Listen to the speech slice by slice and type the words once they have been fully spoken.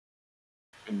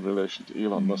in relation to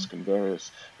Elon Musk and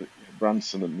various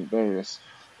Branson and various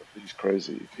of these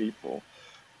crazy people,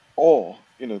 or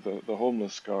the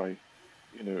homeless guy,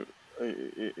 in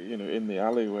the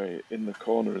alleyway, in the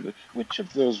corner. Which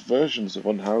of those versions of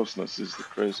unhousedness is the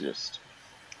craziest,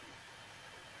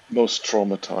 most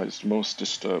traumatized, most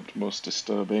disturbed, most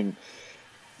disturbing?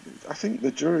 I think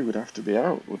the jury would have to be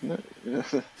out, wouldn't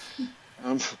it?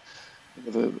 um,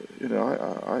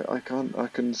 I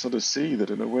can sort of see that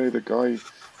in a way the guy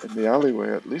in the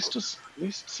alleyway at least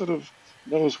sort of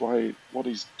knows what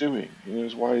he's doing. He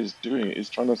knows why he's doing it. He's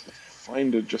trying to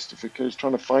find a justification. He's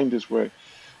trying to find his way.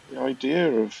 The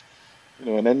idea of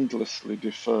an endlessly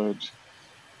deferred,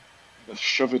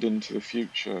 shove it into the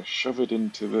future, shove it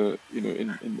into the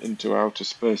into outer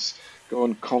space, go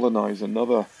and colonize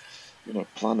another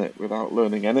planet without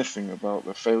learning anything about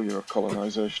the failure of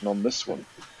colonization on this one,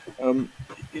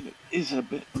 it is a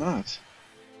bit mad.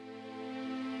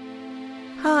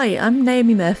 Hi, I'm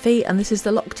Naomi Murphy, and this is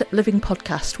the Locked Up Living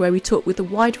podcast, where we talk with a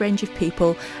wide range of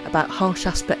people about harsh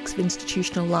aspects of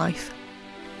institutional life.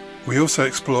 We also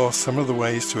explore some of the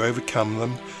ways to overcome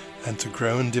them and to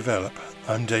grow and develop.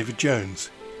 I'm David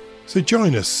Jones. So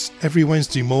join us every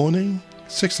Wednesday morning,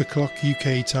 6 o'clock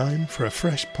UK time, for a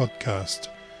fresh podcast.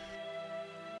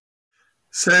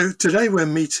 So today we're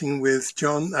meeting with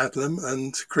John Adlam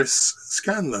and Chris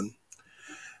Scanlon.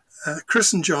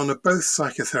 Chris and John are both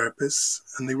psychotherapists,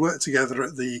 and they work together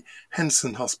at the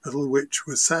Henderson Hospital, which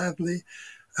was sadly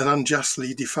and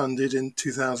unjustly defunded in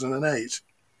 2008.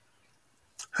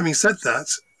 Having said that,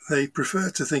 they prefer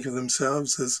to think of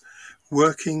themselves as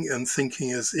working and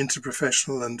thinking as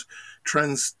interprofessional and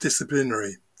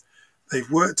transdisciplinary. They've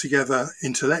worked together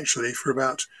intellectually for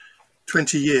about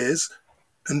 20 years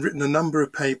and written a number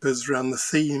of papers around the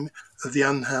theme of the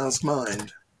unhoused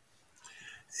mind.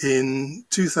 In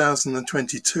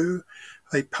 2022,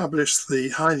 they published the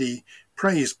highly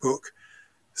praised book,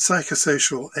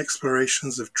 Psychosocial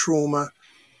Explorations of Trauma,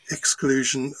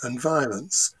 Exclusion and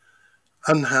Vilence,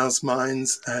 Unhoused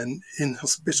Minds and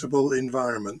Inhospitable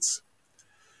Environments.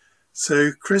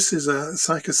 So Chris is a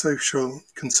psychosocial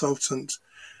consultant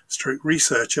stroke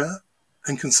researcher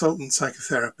and consultant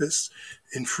psychotherapist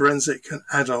in forensic and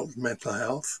adult mental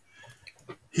health.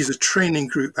 He's a training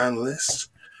group analyst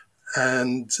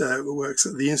and works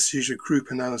at the Institute of Group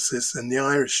Analysis and the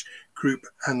Irish Group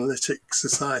Analytic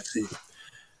Society.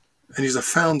 And he's a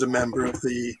founder member of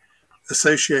the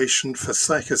Association for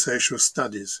Psychosocial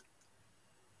Studies.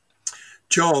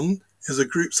 John is a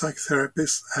group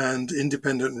psychotherapist and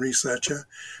independent researcher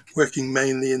working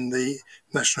mainly in the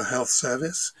National Health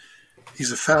Service.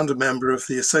 He's a founder member of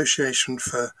the Association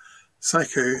for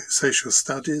Psychosocial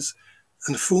Studies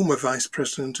and a former vice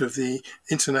president of the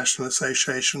International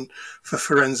Association for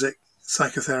Forensic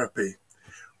Psychotherapy.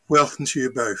 Welcome to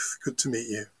you both. Good to meet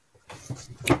you.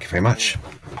 Thank you very much.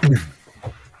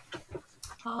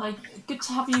 Hi, good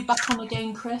to have you back on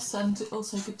again, Chris, and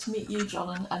also good to meet you,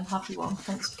 John, and have you on.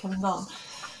 Thanks for coming on.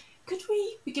 Could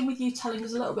we begin with you telling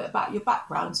us a little bit about your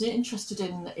background? You're interested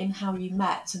in how you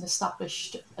met and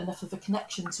established enough of a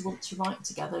connection to want to write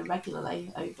together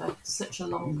regularly over such a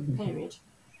long period.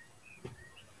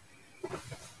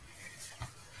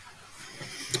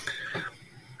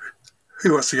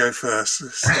 Who wants to go first?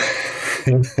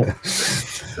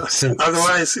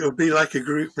 Otherwise, it'll be like a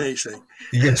group meeting.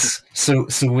 Yes. So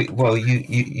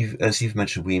you as you've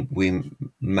mentioned, we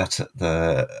met at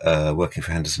the working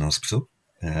for Henderson Hospital.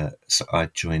 So I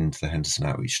joined the Henderson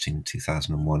Outreach team in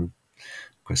 2001.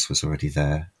 Chris was already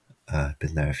there,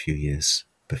 been there a few years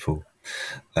before.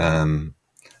 And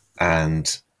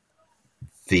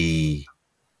the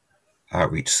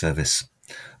outreach service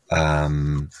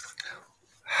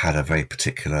had a very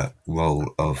particular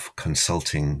role of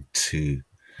consulting to,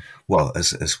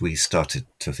 as we started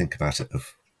to think about it,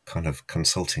 of kind of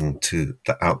consulting to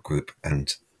the out-group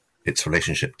and its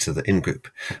relationship to the in-group,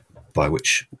 by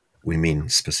which we mean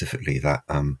specifically that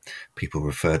people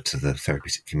referred to the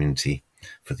therapeutic community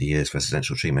for the year's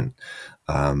residential treatment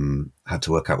had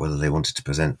to work out whether they wanted to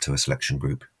present to a selection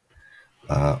group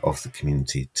of the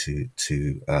community to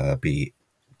be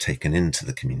taken into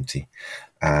the community.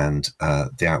 And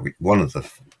the outreach, one of the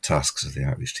tasks of the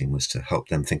outreach team was to help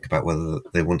them think about whether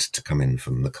they wanted to come in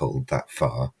from the cold that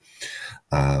far,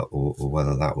 or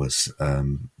whether that was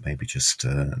maybe just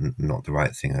not the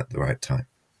right thing at the right time.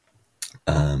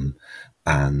 And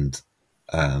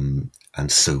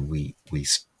so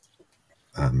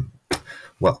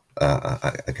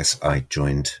I guess I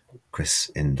joined Chris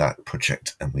in that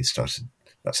project, and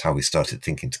that's how we started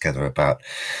thinking together about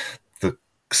the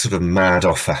sort of mad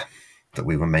offer that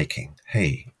we were making.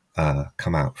 Hey,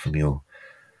 come out from your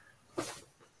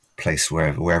place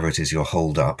wherever it is you're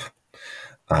holed up,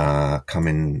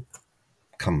 come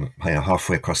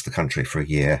halfway across the country for a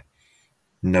year,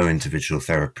 no individual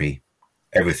therapy,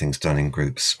 everything's done in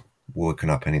groups, woken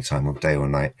up any time of day or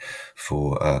night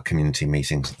for community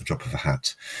meetings at the drop of a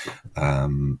hat.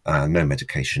 No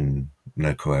medication,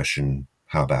 no coercion.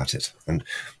 How about it? And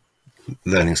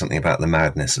learning something about the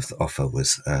madness of the offer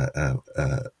was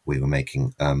we were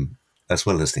making, as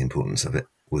well as the importance of it,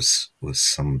 was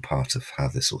some part of how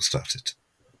this all started.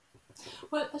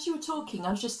 Well, as you were talking,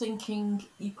 I was just thinking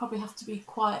you probably have to be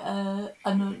quite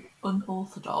an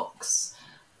unorthodox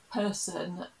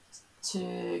person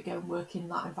to go and work in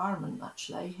that environment.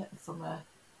 Actually, from a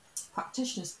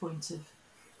practitioner's point of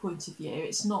view,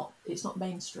 it's not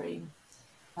mainstream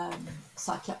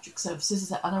psychiatric services,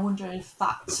 is it? And I wonder if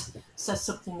that says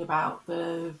something about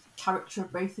the character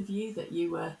of both of you, that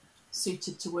you were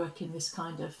suited to work in this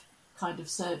kind of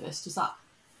service. Does that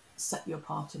set you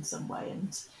apart in some way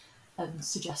and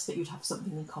suggest that you'd have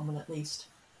something in common at least?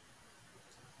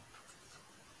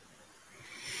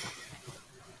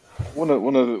 One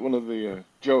of the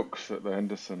jokes at the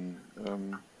Henderson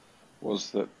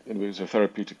was that it was a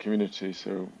therapeutic community,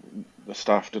 so the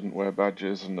staff didn't wear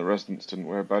badges and the residents didn't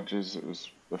wear badges. It was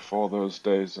before those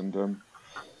days, and there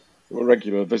were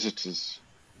regular visitors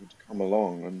who'd come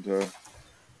along, and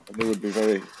they would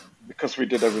be because we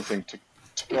did everything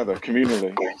together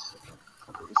communally.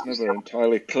 It was never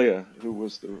entirely clear who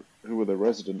were the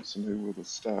residents and who were the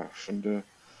staff, and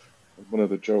one of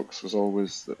the jokes was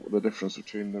always that the difference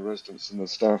between the residents and the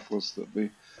staff was that the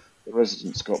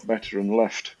residents got better and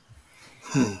left.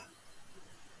 And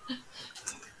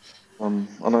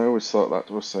I always thought that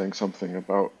was saying something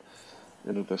about,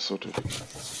 the sort of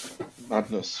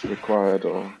madness required,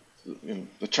 or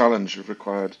the challenge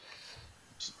required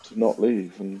to not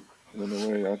leave. And in a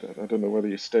way, I don't know whether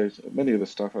you stayed. Many of the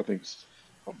staff, I think,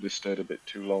 probably stayed a bit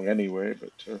too long anyway.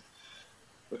 But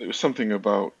it was something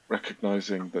about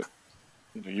recognizing that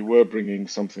you were bringing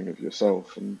something of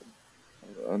yourself, and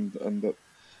that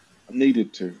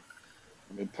needed to.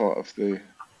 I mean, part of the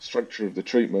structure of the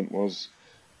treatment was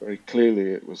very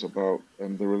clearly it was about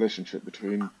the relationship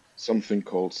between something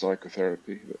called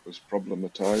psychotherapy that was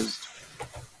problematized,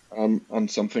 and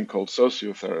something called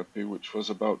sociotherapy, which was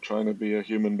about trying to be a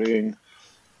human being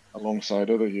alongside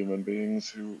other human beings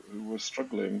who were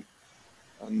struggling.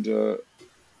 And it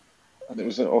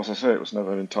was, as I say, it was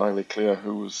never entirely clear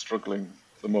who was struggling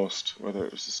the most, whether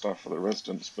it was the staff or the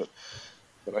residents. But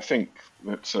I think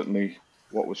that certainly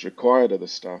what was required of the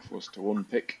staff was to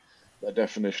unpick their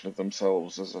definition of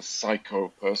themselves as a psycho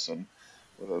person,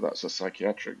 whether that's a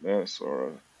psychiatric nurse or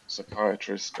a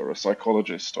psychiatrist or a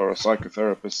psychologist or a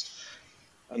psychotherapist,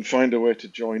 and find a way to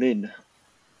join in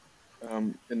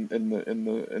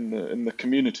the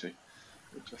community,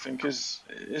 which I think is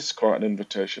quite an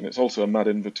invitation. It's also a mad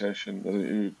invitation. As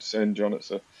you were saying, John,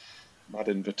 it's a mad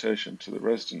invitation to the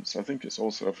residents. I think it's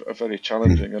also a very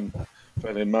challenging and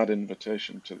fairly mad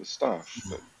invitation to the staff,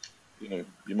 that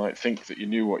you might think that you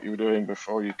knew what you were doing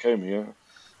before you came here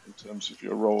in terms of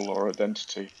your role or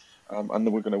identity, and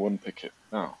then we're going to unpick it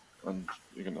now, and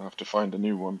you're going to have to find a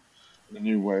new one and a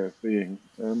new way of being.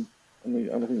 And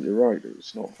I think you're right,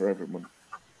 it's not for everyone.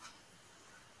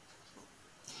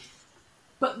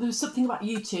 But there was something about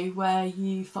you two where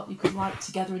you felt you could write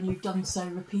together, and you've done so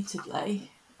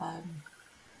repeatedly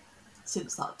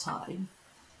since that time.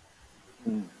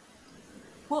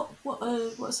 What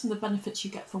are some of the benefits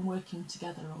you get from working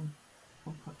together on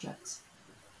projects?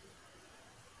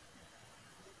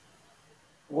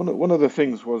 One of the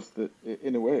things was that,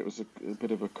 in a way, it was a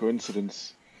bit of a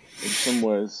coincidence in some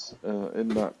ways, in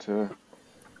that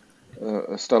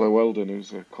Stella Weldon,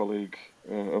 who's a colleague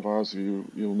of ours, who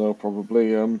you'll know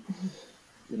probably,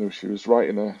 she was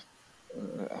writing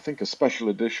I think a special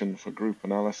edition for Group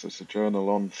Analysis, a journal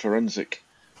on forensic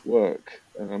work,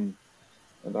 and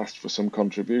asked for some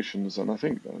contributions. And I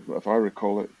think, if I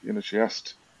recall it, she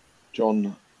asked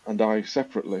John and I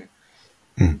separately.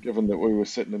 Given that we were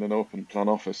sitting in an open plan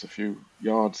office a few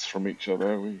yards from each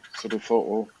other, we sort of thought,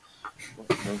 well,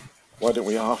 why don't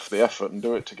we halve the effort and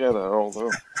do it together?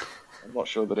 Although I'm not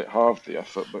sure that it halved the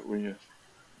effort, but we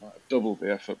might have doubled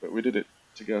the effort, but we did it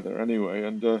together anyway.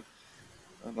 And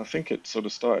I think it sort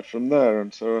of started from there.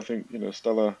 And so I think,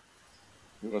 Stella,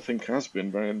 who I think has been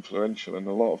very influential in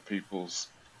a lot of people's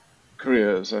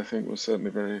careers, I think was certainly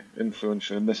very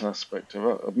influential in this aspect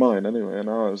of mine anyway, and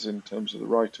ours, in terms of the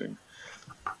writing.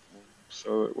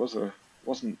 So it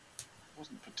wasn't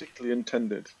particularly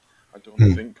intended, I don't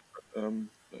think.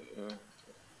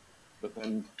 But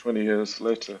then 20 years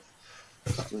later,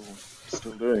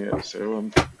 still doing it.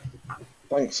 So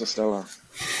thanks, Estella. I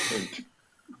think.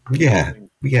 Yeah,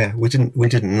 yeah. We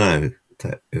didn't know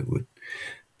that it would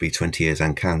be 20 years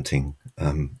and counting.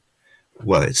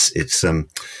 Well, it's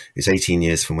 18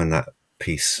 years from when that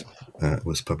piece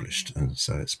was published, and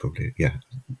so it's probably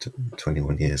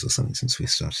 21 years or something since we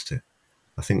started it.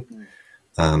 I think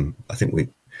I think we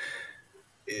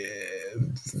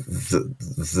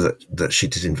that she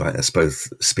did invite us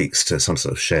both speaks to some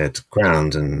sort of shared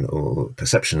ground and or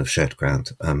perception of shared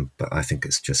ground. But I think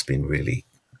it's just been really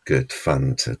good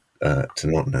fun to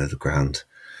not know the ground.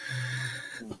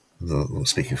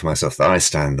 Speaking for myself, that I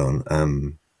stand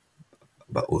on,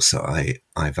 but also I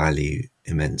value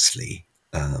immensely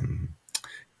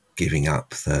giving up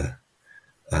the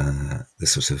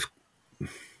sort of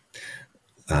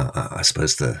I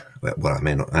suppose I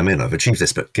may not have achieved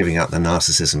this, but giving up the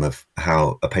narcissism of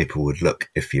how a paper would look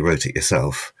if you wrote it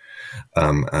yourself,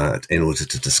 in order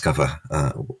to discover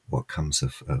what comes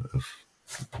of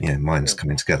minds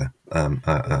coming together.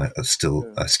 I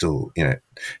still, it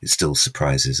still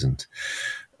surprises and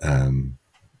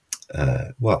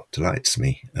delights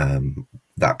me,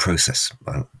 that process.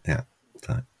 And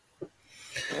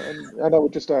I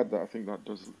would just add that I think that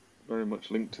does very much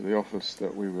link to the office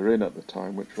that we were in at the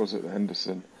time, which was at the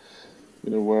Henderson.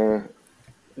 Where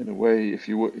in a way, if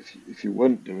you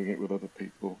weren't doing it with other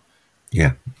people,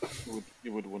 yeah,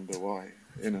 you would wonder why.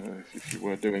 If you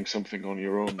were doing something on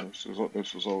your own,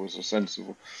 this was always a sense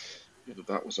of,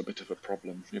 that was a bit of a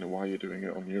problem. Why you're doing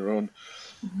it on your own.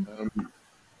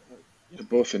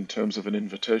 Both in terms of an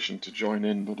invitation to join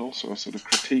in, but also a sort of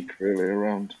critique really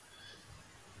around,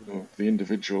 the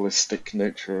individualistic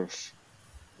nature of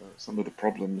some of the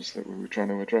problems that we were trying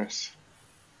to address.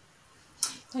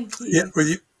 Thank you. Yeah, well,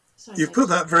 you've put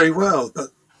that very well,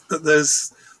 but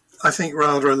there's, I think,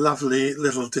 rather a lovely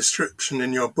little description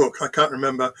in your book. I can't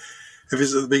remember if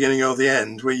it's at the beginning or the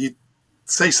end, where you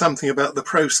say something about the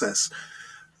process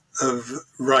of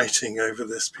writing over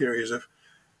this period of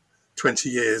 20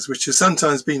 years, which has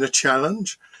sometimes been a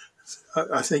challenge.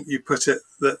 I think you put it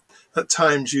that at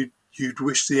times you'd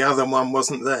wish the other one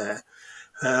wasn't there,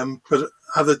 but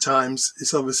other times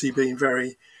it's obviously been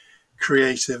very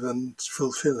creative and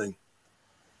fulfilling.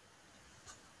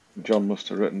 John must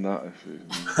have written that.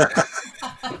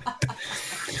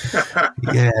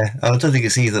 Yeah, I don't think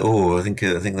it's either or. I think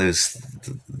those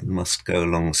must go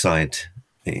alongside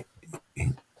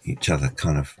each other.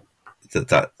 Kind of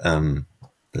that.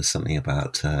 There's something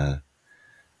about.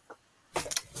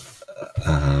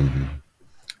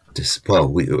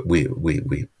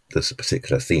 There's a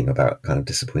particular theme about kind of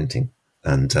disappointing,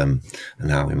 and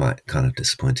how we might kind of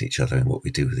disappoint each other in what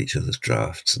we do with each other's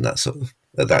drafts, and that sort of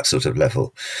at that sort of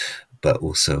level, but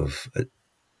also of I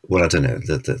don't know.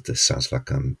 This sounds like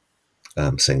I'm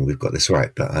saying we've got this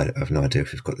right, but I have no idea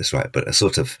if we've got this right. But a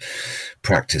sort of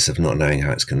practice of not knowing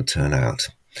how it's going to turn out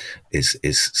is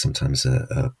sometimes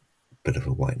a bit of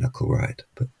a white knuckle ride.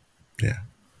 But yeah.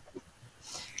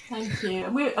 Thank you.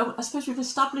 And I suppose we've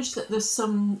established that there's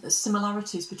some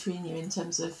similarities between you in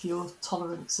terms of your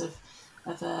tolerance of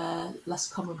a less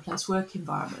commonplace work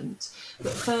environment.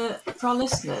 But for our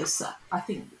listeners, I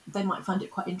think they might find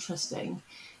it quite interesting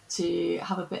to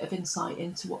have a bit of insight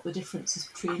into what the difference is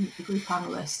between the group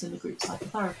analyst and the group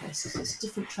psychotherapist. It's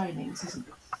different trainings, isn't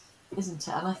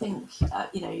it? And I think you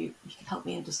can help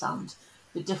me understand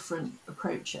the different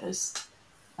approaches.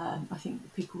 I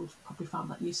think people have probably found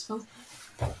that useful.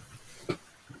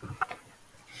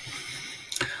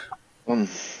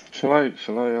 Shall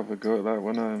I have a go at that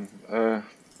one?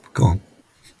 Go on.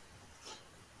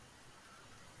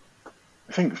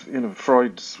 I think one of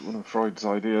Freud's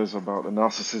ideas about the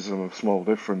narcissism of small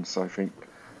difference, I think,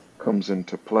 comes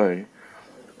into play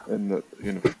in that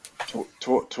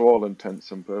to all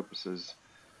intents and purposes,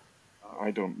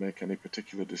 I don't make any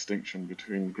particular distinction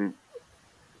between group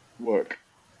work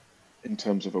in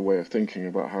terms of a way of thinking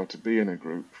about how to be in a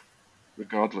group,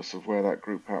 regardless of where that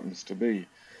group happens to be.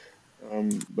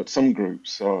 But some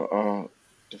groups are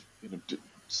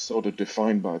sort of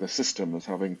defined by the system as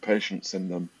having patients in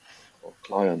them, or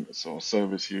clients, or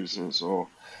service users, or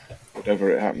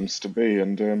whatever it happens to be,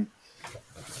 and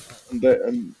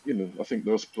I think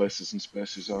those places and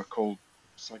spaces are called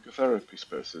psychotherapy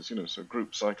spaces. So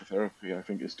group psychotherapy, I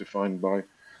think, is defined by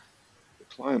the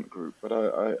client group. But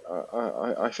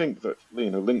I think that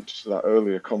linked to that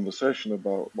earlier conversation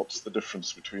about what's the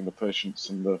difference between the patients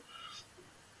and the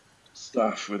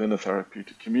staff within a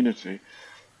therapeutic community,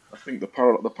 I think the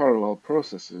parallel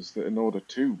process is that in order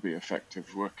to be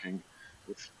effective working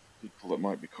with people that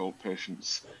might be called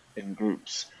patients in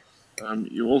groups,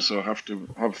 you also have to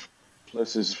have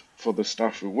places for the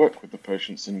staff who work with the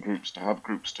patients in groups to have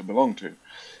groups to belong to.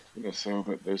 So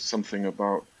that there's something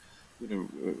about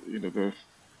the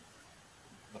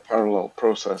parallel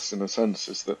process, in a sense,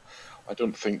 is that I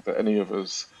don't think that any of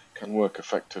us can work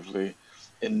effectively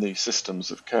in these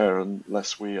systems of care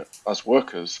unless we, as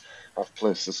workers, have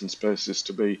places and spaces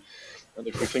to be. And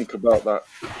if we think about that,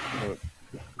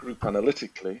 group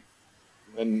analytically,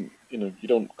 then you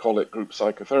don't call it group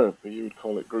psychotherapy. You would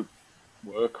call it group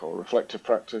work or reflective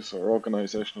practice or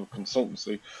organizational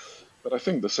consultancy. But I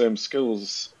think the same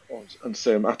skills and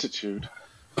same attitude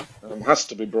has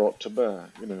to be brought to bear.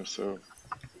 So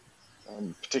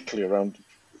particularly around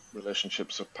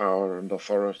relationships of power and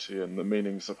authority and the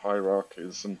meanings of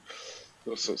hierarchies and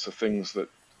those sorts of things that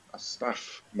as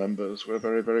staff members we're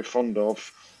very, very fond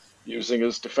of using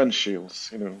as defense shields.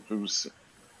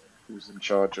 Who's in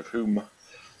charge of whom.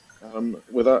 And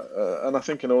I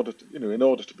think in order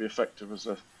to be effective as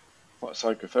a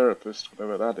psychotherapist,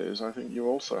 whatever that is, I think you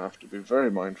also have to be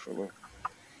very mindful of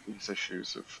these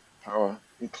issues of power,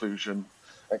 inclusion,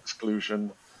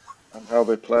 exclusion, and how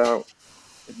they play out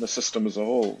in the system as a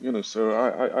whole. So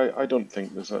I don't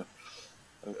think there's a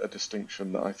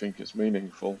distinction that I think is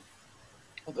meaningful,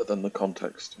 other than the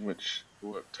context in which the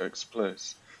work takes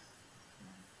place.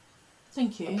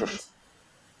 Thank you.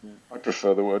 I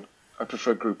prefer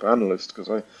group analyst because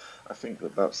I think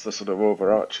that that's the sort of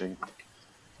overarching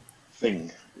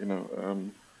thing.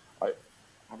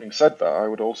 Having said that, I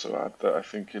would also add that I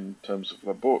think in terms of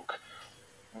the book,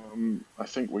 I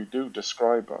think we do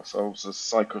describe ourselves as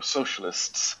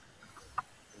psychosocialists.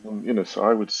 So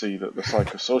I would see that the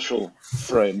psychosocial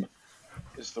frame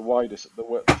is the widest,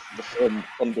 the frame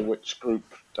under which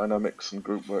group dynamics and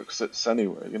group work sits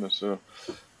anyway. So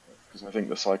because I think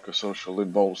the psychosocial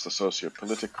involves the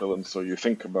socio-political, and so you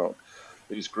think about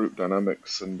these group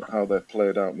dynamics and how they're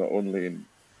played out not only in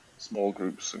small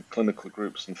groups and clinical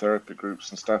groups and therapy groups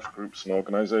and staff groups and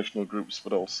organizational groups,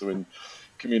 but also in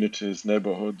communities,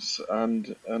 neighborhoods,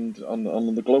 and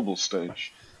on the global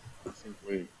stage. I think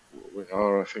we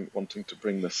are, wanting to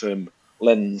bring the same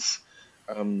lens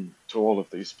to all of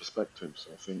these perspectives,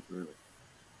 I think, really.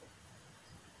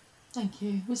 Thank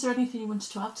you. Was there anything you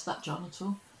wanted to add to that, John, at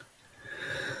all?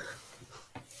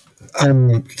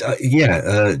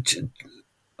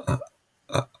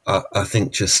 I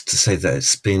think just to say that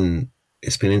it's been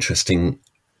interesting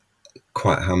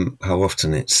quite how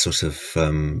often it's sort of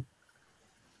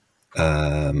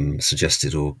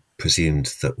suggested or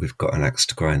presumed that we've got an axe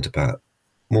to grind about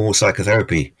more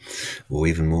psychotherapy or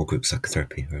even more group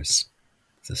psychotherapy, whereas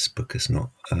this book is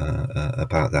not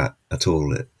about that at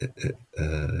all.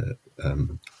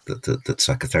 That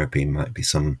psychotherapy might be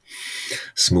some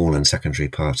small and secondary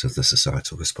part of the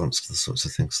societal response to the sorts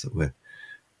of things that we're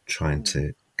trying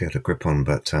to get a grip on,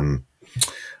 but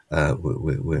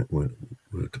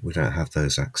we don't have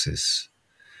those axes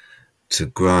to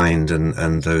grind,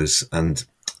 and those, and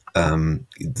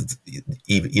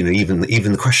even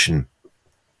the question,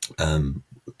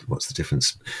 what's the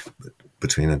difference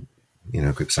between a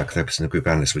group psychotherapist and a group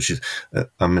analyst, which is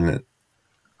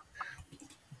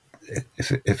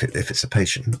if it's a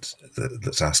patient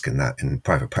that's asking that in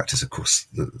private practice, of course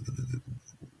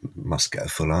must get a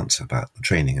full answer about the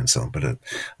training and so on, but in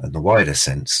the wider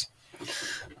sense,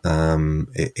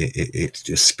 it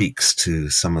just speaks to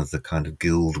some of the kind of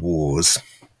guild wars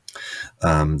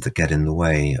that get in the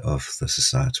way of the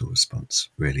societal response,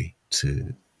 really,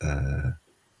 to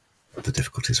the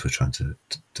difficulties we're trying to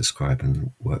describe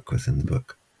and work with in the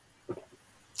book.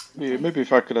 Yeah, maybe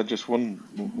if I could add just one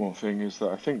more thing, is that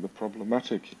I think the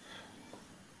problematic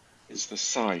is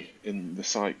the in the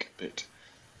psych bit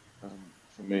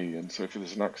for me. And so if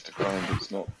there's an axe to grind, it's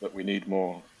not that we need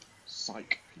more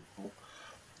psych people,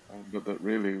 but that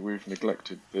really we've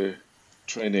neglected the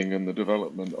training and the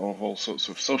development of all sorts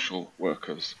of social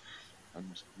workers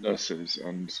and nurses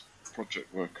and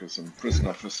project workers and prison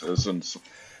officers and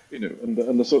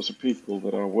and the sorts of people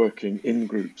that are working in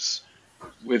groups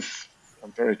with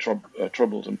very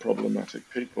troubled and problematic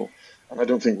people. And I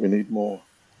don't think we need more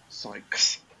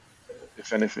psychs.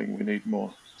 If anything, we need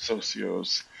more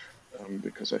socios,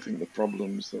 because I think the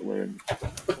problems that we're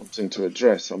wanting to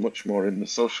address are much more in the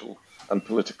social and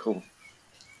political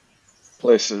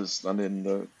places than in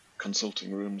the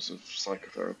consulting rooms of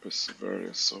psychotherapists of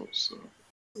various sorts. So.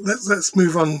 Let's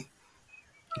move on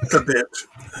a bit.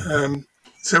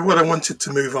 So what I wanted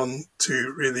to move on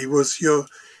to really was your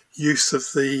use of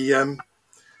the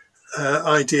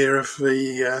idea of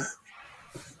the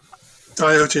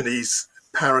Diogenes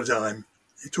paradigm.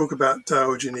 You talk about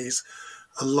Diogenes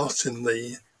a lot in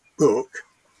the book.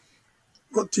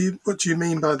 What do you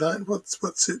mean by that?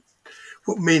 What's it?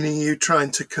 What meaning are you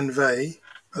trying to convey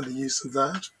by the use of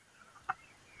that?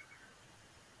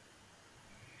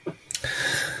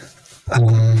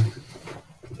 Um,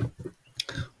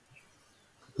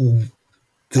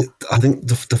 I think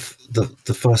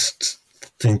the first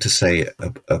thing to say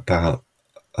about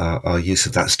our use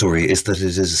of that story is that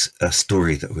it is a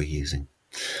story that we're using,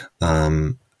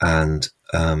 and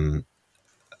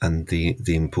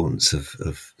the importance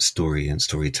of story and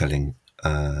storytelling.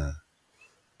 I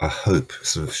hope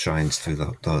sort of shines through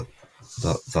the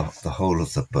whole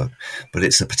of the book, but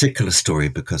it's a particular story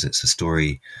because it's a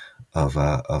story of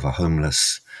a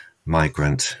homeless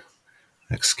migrant,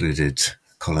 excluded,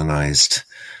 colonized,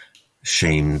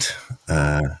 shamed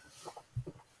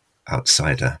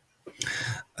outsider,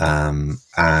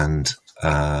 and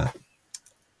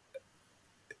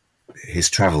his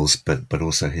travels, but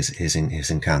also his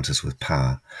encounters with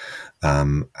power,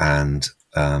 and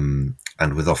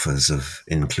with offers of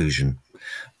inclusion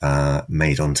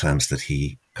made on terms that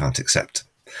he can't accept.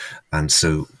 And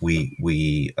so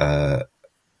we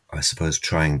I suppose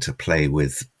trying to play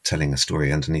with telling a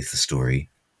story underneath the story,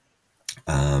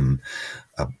 for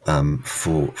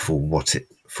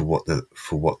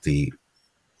what the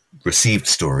received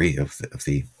story of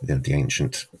the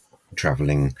ancient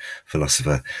traveling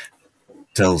philosopher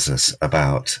tells us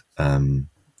about the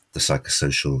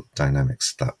psychosocial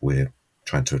dynamics that we're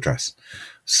trying to address.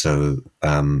 So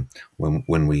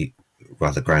when we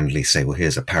rather grandly say, well,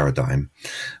 here's a paradigm,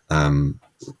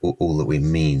 all that we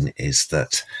mean is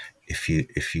that if you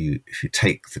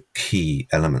take the key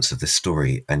elements of this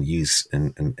story and use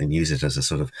it as a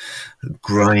sort of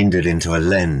grind it into a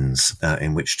lens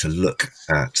in which to look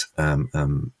at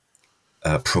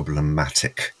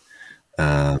problematic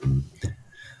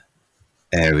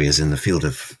areas in the field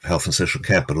of health and social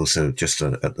care, but also just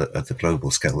at the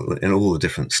global scale, in all the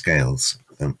different scales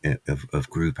of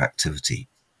group activity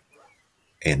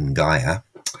in Gaia,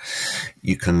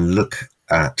 you can look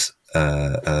at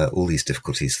all these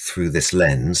difficulties through this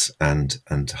lens, and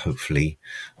hopefully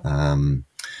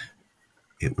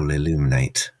it will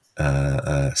illuminate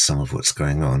some of what's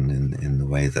going on in the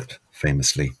way that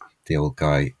famously the old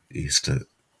guy used to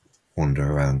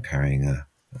wander around carrying a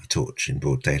torch in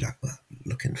broad daylight,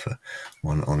 looking for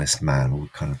one honest man, or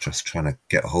kind of just trying to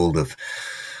get hold of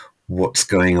what's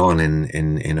going on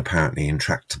in apparently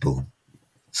intractable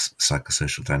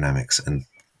psychosocial dynamics. And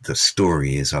the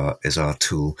story is our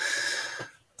tool,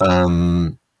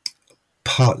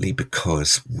 partly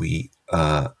because we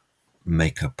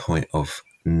make a point of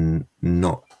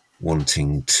not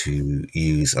wanting to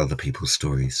use other people's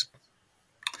stories.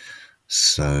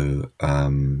 So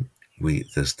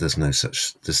there's no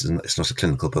such, it's not a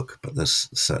clinical book, but there's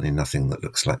certainly nothing that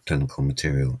looks like clinical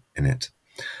material in it.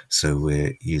 So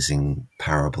we're using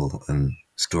parable and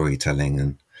storytelling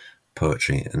and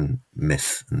poetry and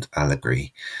myth and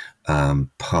allegory,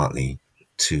 partly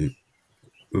to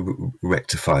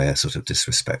rectify a sort of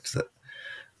disrespect that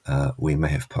we may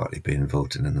have partly been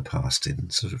involved in the past, in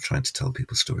sort of trying to tell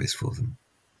people stories for them.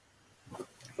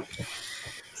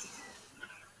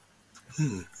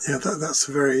 Yeah, that's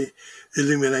a very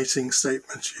illuminating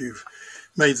statement you've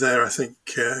made there, I think,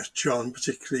 John,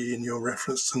 particularly in your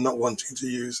reference to not wanting to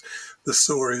use the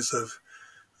stories of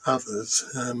others.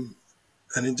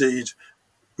 And indeed,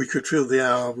 we could fill the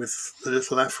hour with the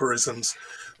little aphorisms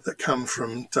that come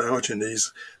from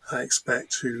Diogenes, I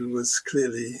expect, who was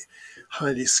clearly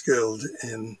highly skilled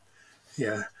in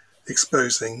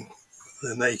exposing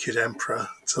the naked emperor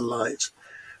to light.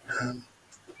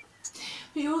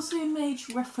 But you also made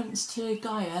reference to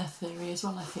Gaia theory as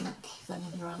well, I think, then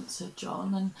in your answer,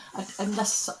 John. And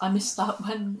unless I missed that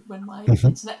when my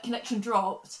internet connection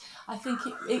dropped, I think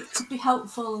it could be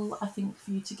helpful, I think,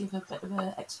 for you to give a bit of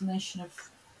an explanation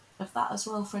of that as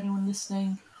well for anyone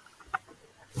listening.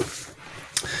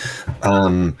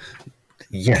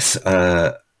 Yes,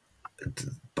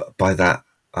 by that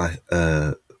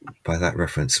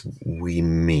reference, we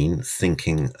mean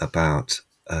thinking about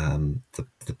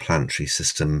the planetary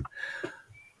system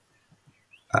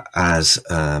as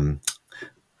an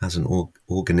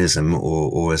organism,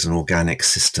 or as an organic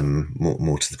system.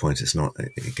 More to the point,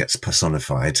 it gets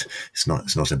personified. It's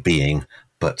not a being,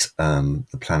 but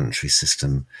the planetary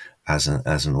system as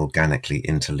an organically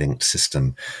interlinked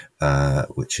system,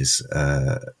 which is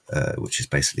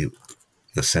basically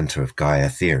the center of Gaia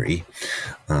theory,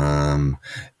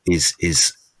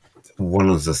 is one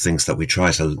of the things that we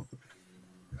try to.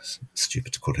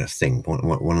 Stupid to call it a thing.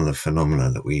 One of the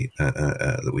phenomena that we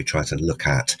try to look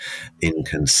at in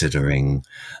considering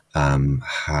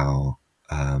how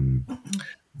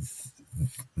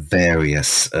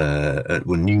numerous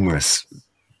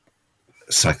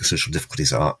psychosocial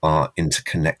difficulties are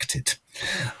interconnected,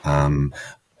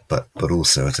 but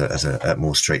also at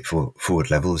more straightforward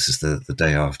level. This is the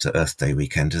day after Earth Day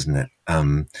weekend, isn't it?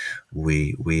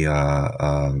 We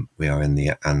are in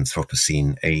the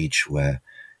Anthropocene age, where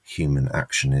human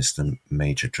action is the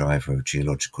major driver of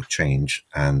geological change,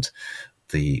 and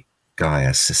the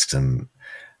Gaia system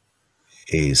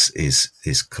is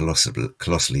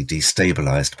colossally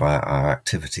destabilized by our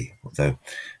activity, although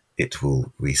it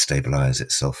will restabilize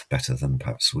itself better than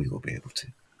perhaps we will be able to.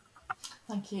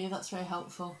 Thank you. That's very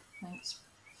helpful. Thanks.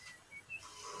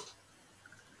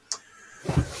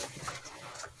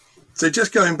 So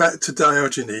just going back to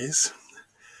Diogenes,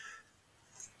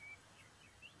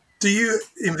 do you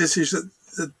envisage that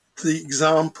the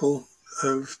example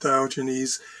of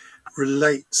Diogenes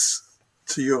relates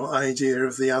to your idea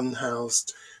of the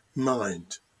unhoused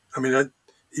mind? I mean,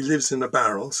 he lives in a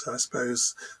barrel, so I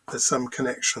suppose there's some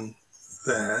connection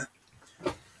there.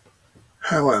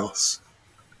 How else?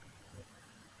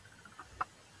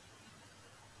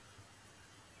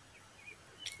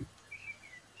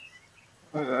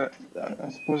 I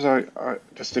suppose I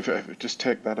just if I just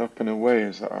take that up in a way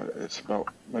is that it's about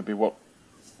maybe what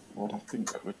I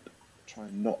think we're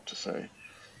trying not to say,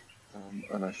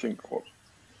 and I think what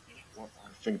I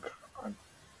think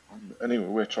anyway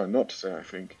we're trying not to say, I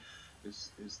think,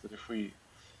 is that if we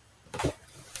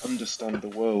understand the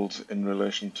world in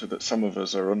relation to that some of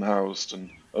us are unhoused and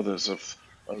others of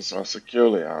us are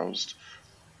securely housed,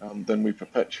 then we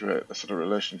perpetuate a sort of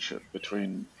relationship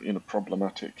between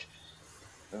problematic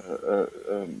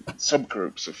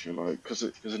subgroups, if you like, because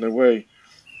in a way,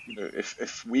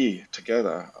 if we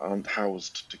together aren't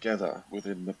housed together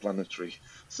within the planetary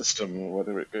system, or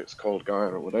whether it gets called Gaia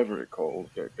or whatever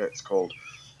gets called,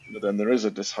 then there is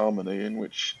a disharmony in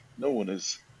which no one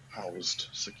is housed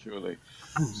securely.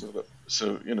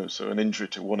 So an injury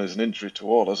to one is an injury to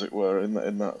all, as it were,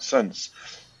 in that sense.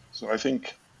 So I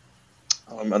think,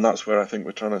 and that's where I think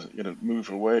we're trying to move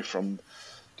away from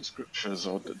descriptions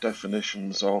or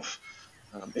definitions of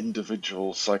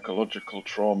individual psychological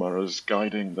trauma as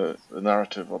guiding the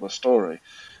narrative or the story,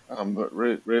 but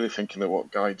really thinking that what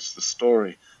guides the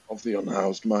story of the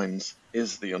unhoused minds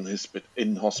is the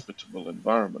inhospitable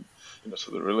environment.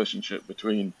 So the relationship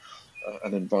between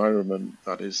an environment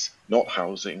that is not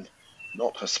housing,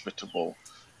 not hospitable,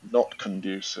 not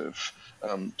conducive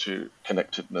to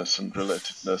connectedness and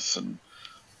relatedness, and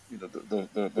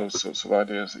those sorts of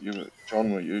ideas that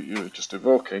John, you were just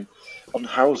evoking,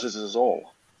 unhouses us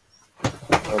all.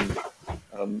 And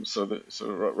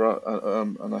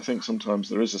I think sometimes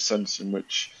there is a sense in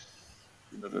which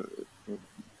we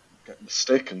get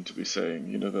mistaken to be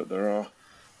saying that there are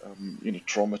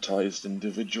traumatized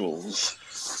individuals,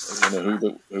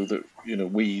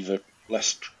 we the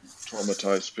less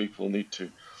traumatized people need to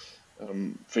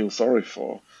feel sorry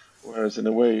for. Whereas in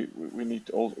a way we need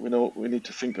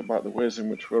to think about the ways in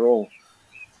which we're all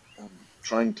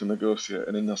trying to negotiate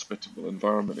an inhospitable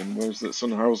environment in ways that's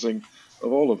unhousing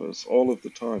of all of us, all of the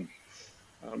time,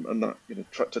 and that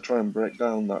to try and break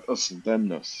down that us and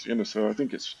themness. So I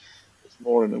think it's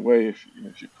more in a way if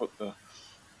you put the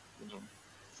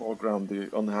foreground the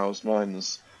unhoused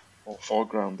minds or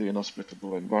foreground the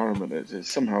inhospitable environment, it is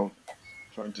somehow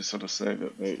trying to sort of say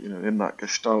that in that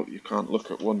gestalt you can't look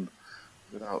at one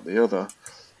without the other,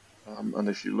 and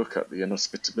if you look at the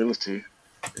inhospitability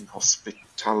in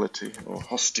hospitality or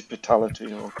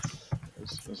hospitality, or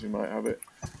as you might have it,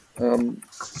 then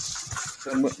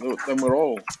we're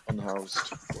all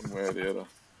unhoused one way or the other.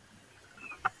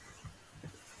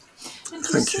 And do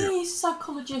you Thank you. see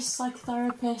psychologists,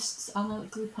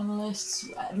 psychotherapists, group analysts,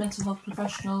 mental health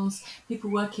professionals, people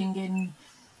working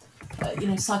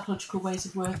in psychological ways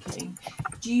of working?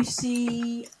 Do you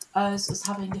see us as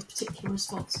having a particular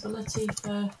responsibility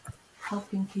for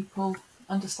helping people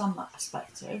understand that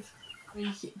perspective?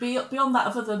 Beyond that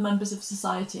of other members of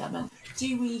society, I meant,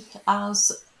 do we,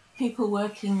 as people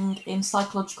working in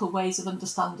psychological ways of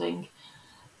understanding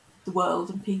the world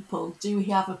and people, do we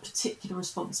have a particular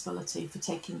responsibility for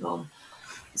taking on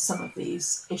some of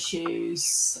these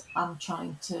issues and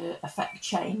trying to affect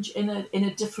change in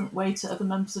a different way to other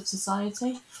members of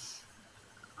society?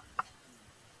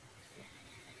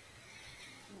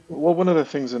 Well, one of the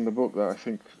things in the book that I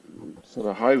think sort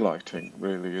of highlighting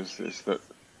really is that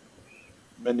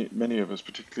many of us,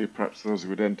 particularly perhaps those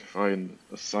who identify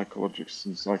as psychologists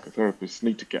and psychotherapists,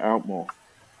 need to get out more.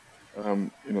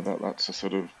 That's a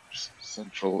sort of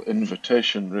central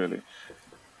invitation, really.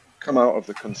 Come out of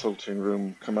the consulting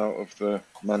room, come out of the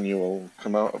manual,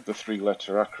 come out of the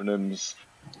three-letter acronyms,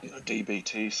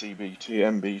 DBT, CBT,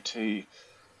 MBT,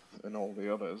 and all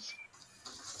the others,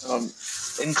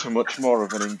 into much more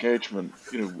of an engagement,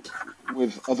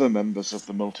 with other members of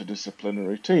the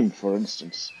multidisciplinary team, for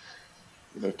instance.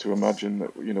 To imagine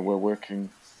that, we're working,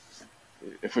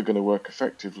 if we're going to work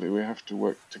effectively, we have to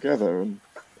work together. And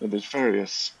there's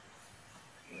various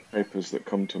papers that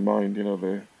come to mind.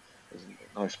 There's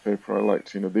a nice paper I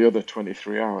liked, the other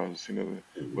 23 hours,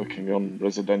 working on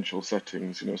residential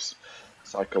settings,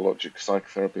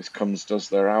 psychotherapist comes, does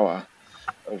their hour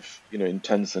of,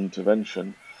 intense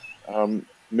intervention.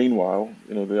 Meanwhile,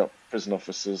 the prison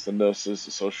officers, the nurses,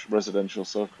 the residential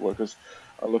social workers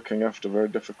are looking after very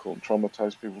difficult,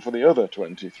 traumatized people for the other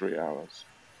 23 hours.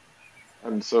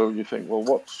 And so you think, well,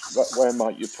 where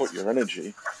might you put your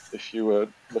energy if you were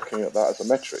looking at that as a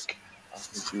metric? I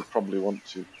think you probably want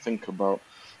to think about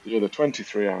the other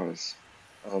 23 hours,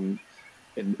 in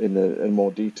a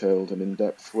more detailed and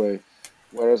in-depth way.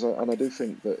 And I do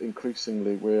think that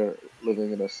increasingly we're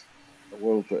living in a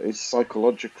world that is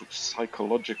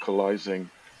psychologicalizing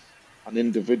and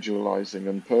individualizing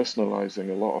and personalizing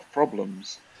a lot of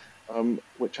problems,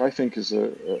 which I think is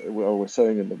well, we're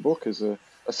saying in the book, is a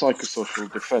psychosocial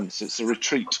defense. It's a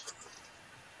retreat.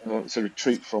 It's a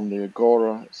retreat from the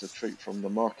agora. It's a retreat from the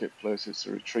marketplace. It's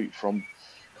a retreat from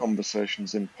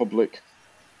conversations in public,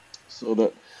 so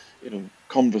that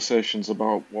conversations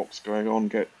about what's going on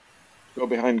go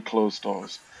behind closed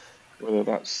doors, whether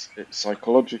that's it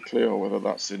psychologically or whether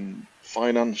that's in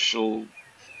financial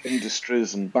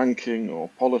industries and banking or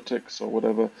politics or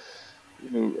whatever.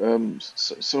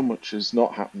 So much is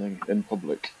not happening in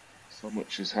public. So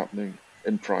much is happening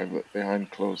in private,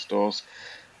 behind closed doors,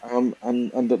 and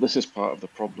that this is part of the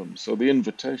problem. So the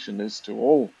invitation is to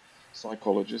all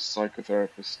psychologists,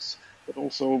 psychotherapists, but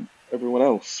also everyone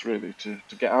else, really, to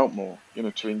get out more,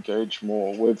 to engage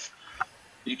more with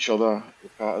each other, be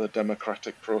part of the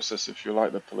democratic process, if you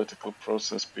like, the political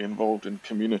process, be involved in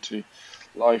community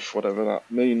life, whatever that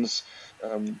means.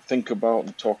 Think about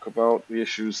and talk about the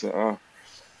issues that are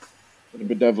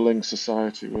bedeviling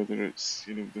society, whether it's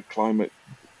the climate,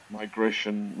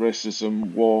 migration,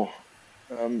 racism, war,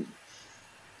 um,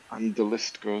 and the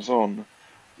list goes on,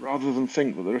 rather than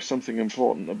think that there is something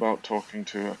important about talking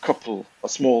to a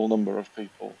small number of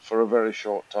people for a very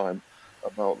short time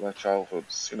about their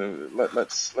childhoods.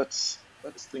 Let's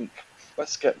think,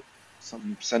 let's get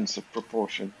some sense of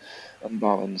proportion and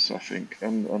balance, I think.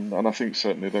 And I think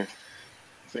certainly I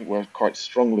think we're quite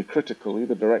strongly critical,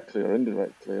 either directly or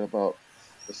indirectly, about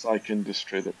the psych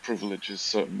industry that privileges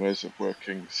certain ways of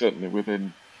working, certainly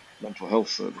within mental health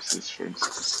services, for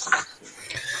instance.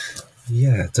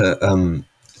 Yeah,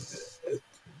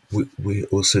 we're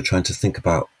also trying to think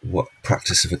about what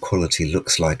practice of equality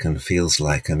looks like and feels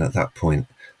like, and at that point,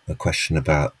 a question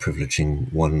about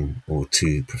privileging one or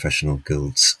two professional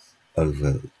guilds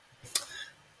over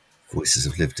voices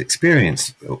of lived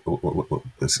experience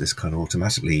is kind of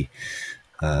automatically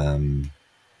a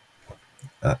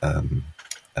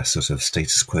sort of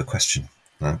status quo question.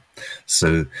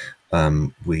 So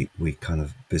we kind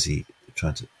of busy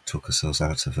trying to talk ourselves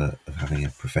out of having a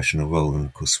professional role, and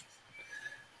of course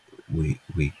we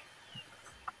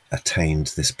attained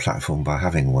this platform by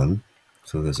having one.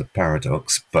 So there's a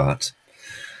paradox, but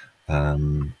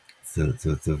the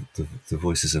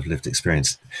voices of lived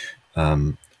experience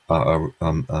are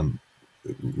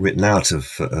written out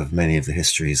of many of the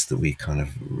histories that we kind of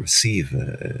receive,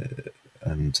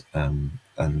 and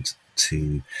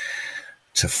to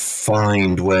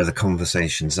find where the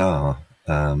conversations are,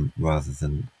 rather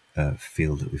than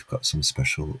feel that we've got some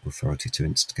special authority to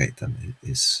instigate them,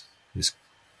 is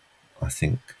I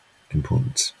think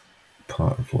important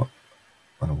part of what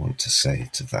I want to say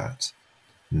to that.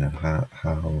 How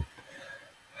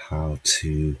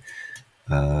to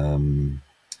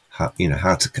how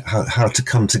to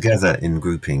come together in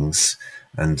groupings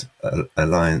and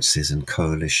alliances and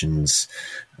coalitions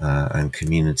and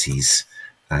communities,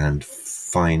 and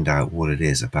find out what it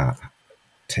is about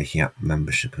taking up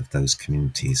membership of those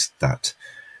communities that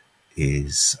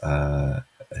is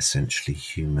essentially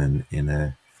human in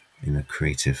a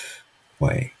creative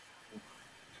way.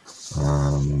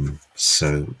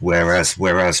 So whereas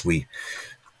we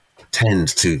tend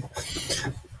to,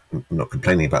 I'm not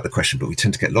complaining about the question, but we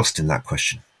tend to get lost in that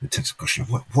question. We tend to question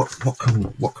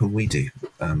what can we do,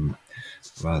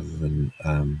 rather than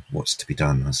what's to be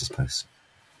done, I suppose.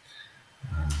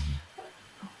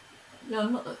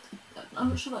 Yeah, I'm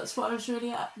not sure that's what I was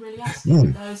really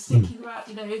asking. I was thinking about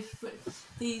if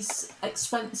these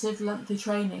expensive, lengthy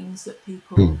trainings that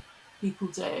people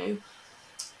do,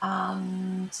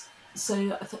 and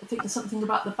so I think there's something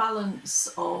about the balance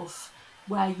of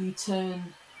where you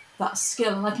turn that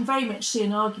skill, and I can very much see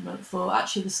an argument for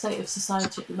actually the state of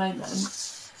society at the moment.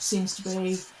 seems to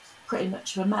be pretty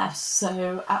much of a mess.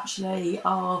 So actually,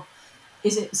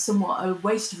 is it somewhat a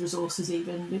waste of resources,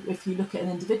 even if you look at an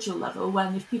individual level,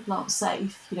 when if people aren't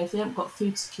safe, if they haven't got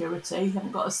food security,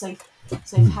 haven't got a safe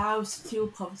house, fuel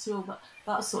poverty, all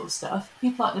that sort of stuff,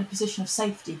 people aren't in a position of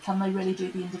safety. Can they really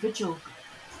do the individual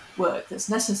work that's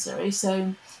necessary?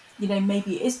 So,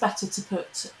 maybe it is better to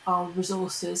put our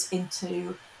resources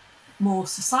into more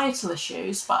societal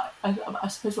issues. But I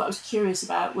suppose what I was curious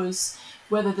about was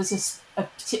whether there's a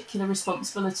particular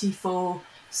responsibility for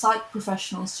psych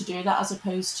professionals to do that, as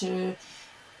opposed to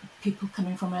people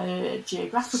coming from a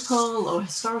geographical or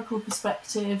historical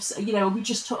perspectives. Are we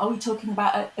talking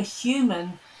about a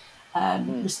human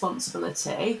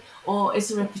responsibility, or is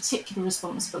there a particular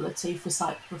responsibility for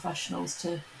psych professionals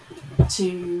to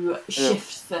Yeah.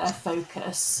 shift their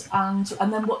focus, and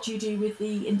then what do you do with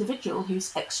the individual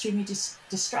who's extremely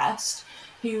distressed,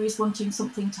 who is wanting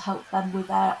something to help them with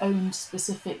their own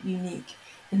specific unique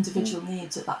individual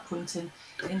needs at that point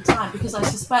in time? Because I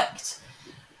suspect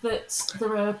that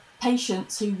there are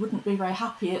patients who wouldn't be very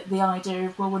happy at the idea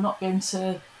of, well, we're not going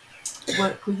to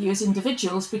work with you as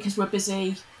individuals because we're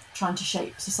busy trying to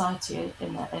shape society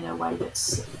in a way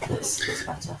that's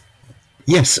better.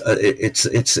 Yes, it's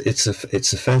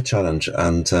a fair challenge,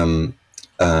 and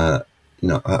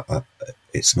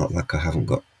it's not like I haven't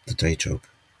got the day job.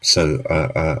 So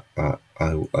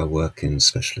I work in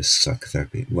specialist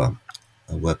psychotherapy. Well,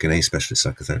 I work in a specialist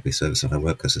psychotherapy service, and I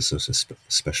work as a sort of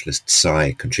specialist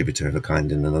psy contributor of a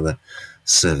kind in another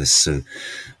service. So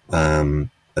I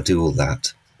do all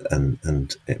that,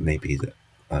 and it may be that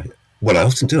I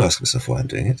often do ask myself why I'm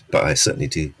doing it, but I certainly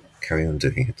do carry on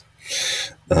doing it.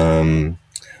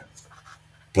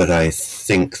 But I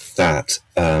think that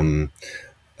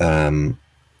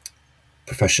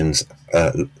professions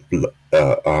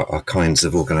are kinds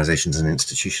of organisations and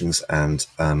institutions, and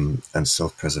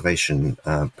self-preservation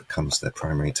becomes their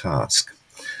primary task.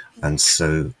 And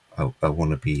so I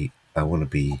want to be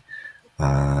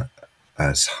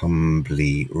as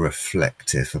humbly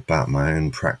reflective about my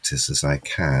own practice as I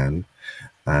can,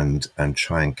 and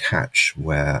try and catch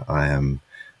where I am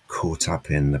caught up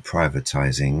in the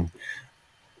privatising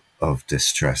of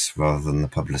distress rather than the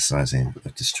publicising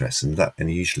of distress. And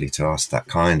usually to ask that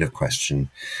kind of question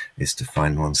is to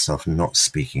find oneself not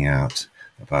speaking out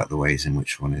about the ways in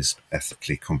which one is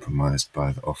ethically compromised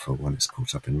by the offer one is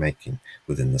caught up in making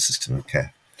within the system of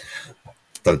care.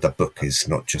 Though the book is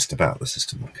not just about the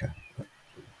system of care.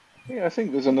 Yeah, I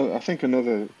think there's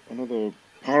another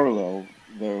parallel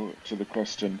though to the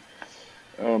question.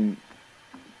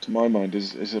 To my mind,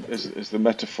 is the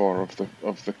metaphor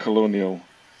of the colonial,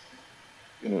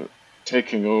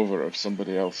 taking over of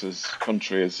somebody else's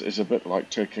country is a bit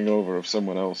like taking over of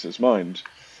someone else's mind.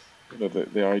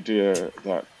 The idea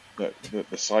that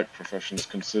the psych professions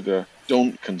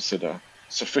don't consider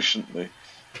sufficiently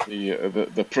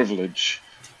the privilege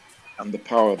and the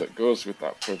power that goes with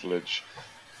that privilege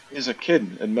is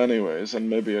akin in many ways, and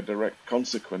maybe a direct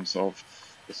consequence of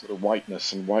the sort of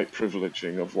whiteness and white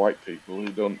privileging of white people who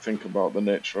don't think about the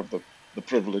nature of the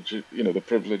privilege, the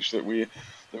privilege that we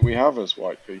have as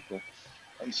white people.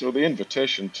 And so the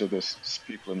invitation to this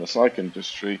people in the psych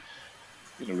industry,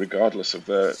 regardless of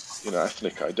their,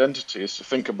 ethnic identity, is to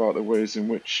think about the ways in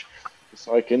which the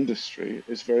psych industry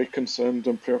is very concerned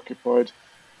and preoccupied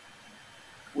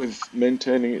with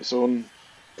maintaining its own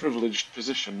privileged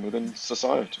position within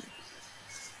society.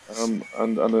 And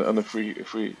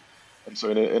so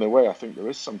in a way, I think there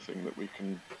is something that we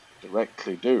can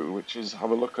directly do, which is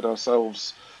have a look at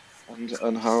ourselves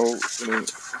and how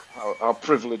how our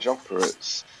privilege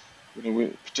operates.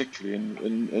 Particularly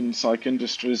in psych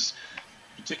industries,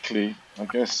 particularly I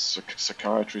guess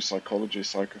psychiatry, psychology,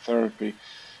 psychotherapy,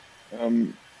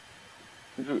 um,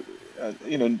 who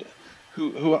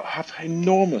who have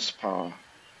enormous power,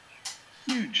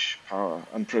 huge power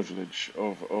and privilege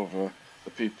over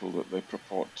the people that they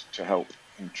purport to help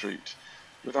and treat,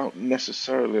 without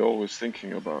necessarily always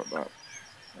thinking about that.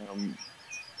 Um,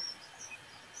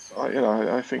 so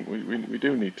I think we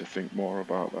do need to think more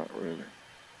about that really.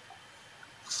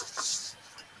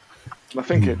 And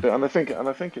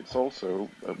I think it's also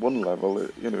at one level,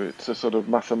 it's a sort of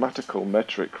mathematical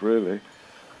metric really,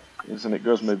 and it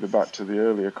goes maybe back to the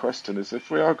earlier question, is if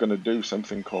we are going to do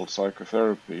something called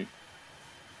psychotherapy,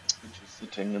 which is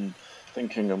sitting and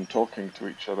thinking and talking to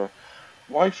each other,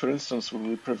 why, for instance, would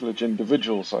we privilege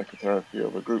individual psychotherapy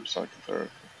over group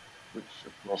psychotherapy, which,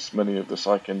 of course, many of the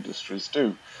psych industries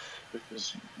do?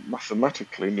 Because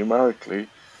mathematically, numerically,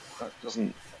 that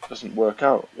doesn't work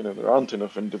out. There aren't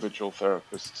enough individual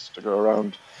therapists to go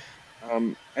around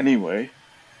anyway.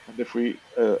 And if we,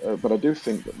 but I do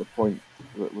think that the point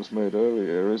that was made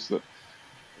earlier is that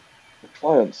the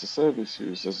clients, the service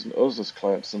users, and us as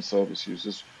clients and service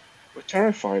users, we're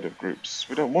terrified of groups.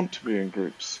 We don't want to be in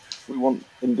groups. We want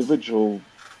individual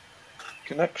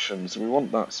connections. We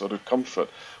want that sort of comfort.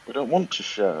 We don't want to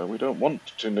share. We don't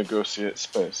want to negotiate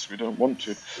space. We don't want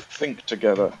to think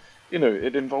together.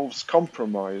 It involves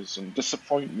compromise and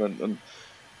disappointment.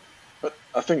 But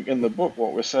I think in the book,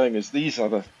 what we're saying is these are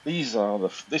the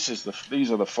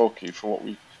foci for what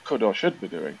we could or should be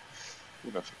doing.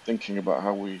 Thinking about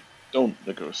how we don't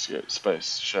negotiate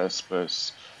space, share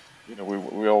space.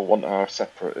 We all want our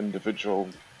separate, individual,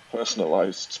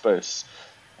 personalized space.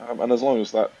 And as long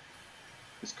as that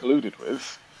is colluded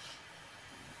with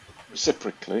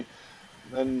reciprocally,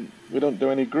 then we don't do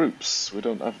any groups. We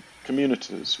don't have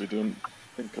communities. We don't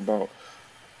think about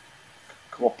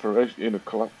cooperation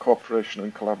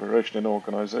and collaboration in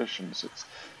organisations. It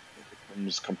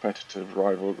becomes competitive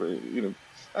rivalry.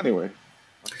 Anyway,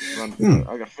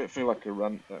 I feel like a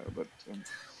rant there, but.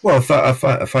 Well,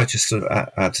 if I just sort of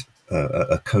add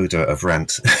a coda of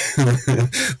rant,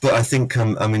 but I think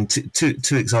I mean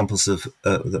two examples of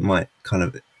that might kind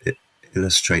of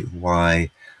illustrate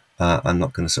why I'm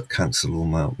not going to sort of cancel all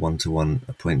my one-to-one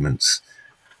appointments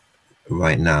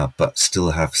right now, but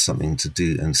still have something to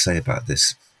do and say about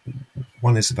this.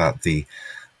 One is about the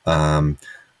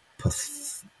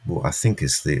what I think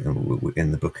is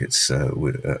in the book. It's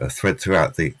a thread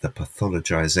throughout the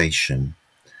pathologization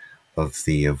of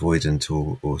the avoidant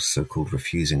or so-called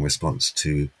refusing response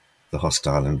to the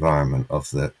hostile environment of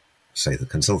the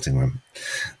consulting room,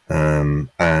 or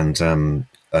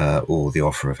the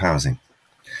offer of housing,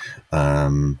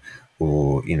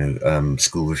 or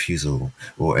school refusal,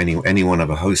 or any one of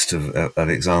a host of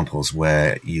examples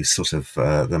where you sort of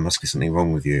there must be something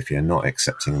wrong with you if you're not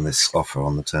accepting this offer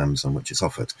on the terms on which it's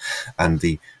offered, and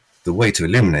the way to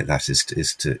eliminate that is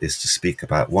to speak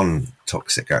about one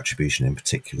toxic attribution in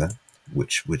particular,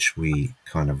 which we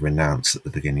kind of renounce at the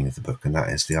beginning of the book, and that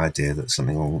is the idea that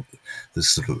something wrong, there's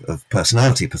sort of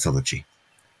personality pathology.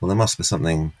 Well, there must be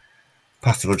something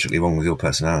pathologically wrong with your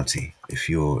personality if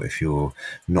you're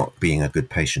not being a good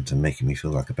patient and making me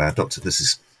feel like a bad doctor.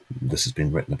 This has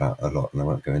been written about a lot, and I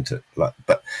won't go into it.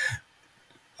 But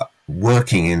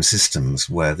working in systems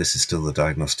where this is still the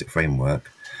diagnostic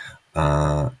framework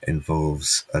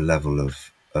involves a level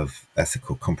of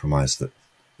ethical compromise that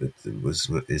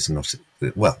is not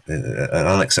an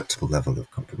unacceptable level of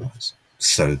compromise.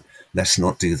 So let's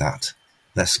not do that.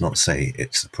 Let's not say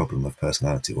it's a problem of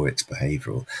personality or it's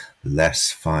behavioural.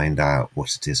 Let's find out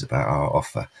what it is about our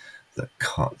offer that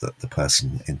the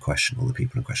person in question or the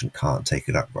people in question can't take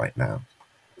it up right now.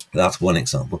 That's one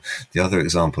example. The other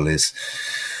example is,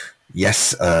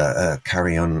 yes,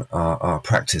 carry on our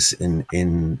practice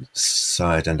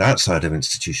inside and outside of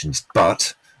institutions,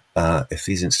 but if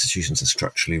these institutions are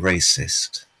structurally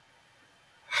racist,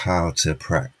 how to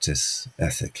practice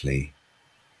ethically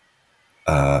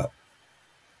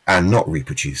and not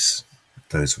reproduce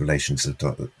those relations of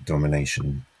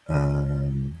domination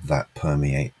that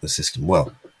permeate the system.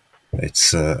 Well,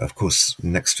 it's of course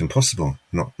next to impossible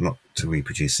not to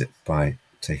reproduce it by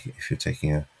if you're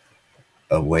taking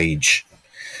a wage,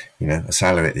 a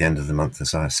salary at the end of the month,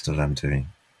 as I still am doing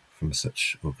from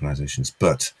such organisations.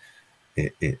 But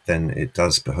it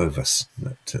does behove us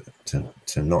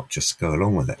to not just go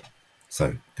along with it.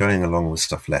 So going along with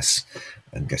stuff less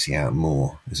and getting out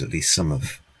more is at least some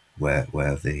of where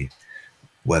the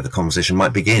conversation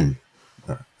might begin,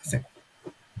 I think.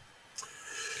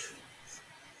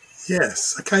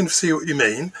 Yes, I kind of see what you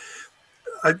mean.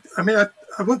 I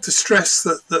want to stress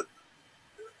that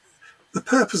the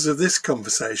purpose of this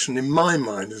conversation, in my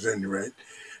mind at any rate,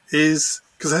 is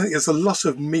because I think there's a lot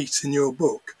of meat in your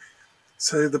book.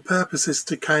 So the purpose is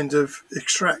to kind of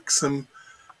extract some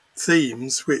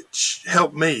themes which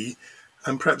help me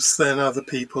and perhaps then other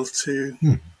people to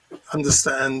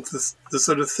understand the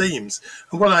sort of themes.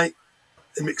 And what I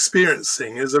am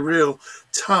experiencing is a real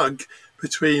tug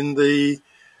between the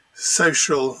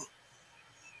social,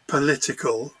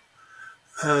 political,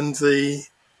 and the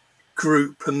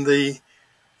group and the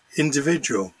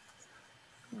individual,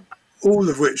 all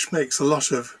of which makes a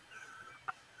lot of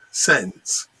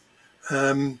sense.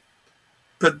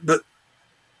 But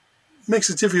makes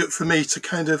it difficult for me to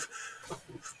kind of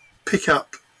pick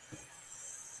up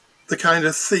the kind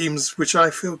of themes which I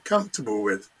feel comfortable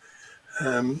with,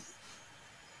 if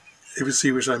you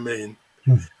see what I mean.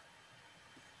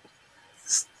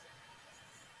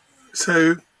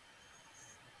 So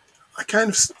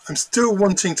I'm still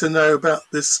wanting to know about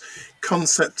this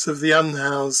concept of the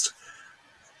unhoused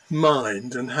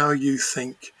mind and how you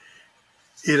think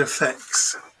it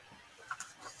affects.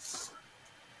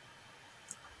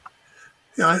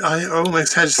 I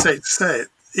almost hesitate to say it.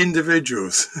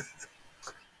 Individuals.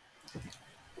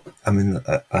 I mean,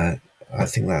 I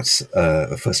think that's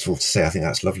first of all to say I think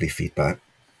that's lovely feedback,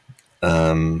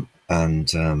 and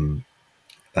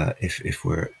if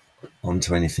we're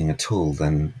onto anything at all,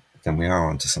 then we are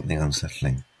onto something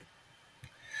unsettling.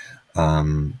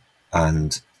 And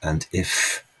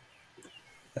if,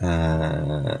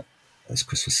 as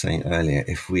Chris was saying earlier,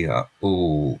 if we are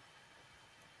all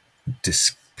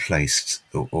displaced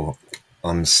or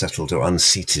unsettled or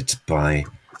unseated by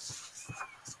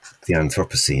the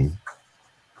Anthropocene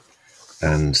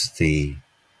and the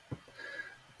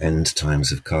end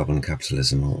times of carbon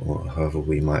capitalism, or however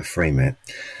we might frame it,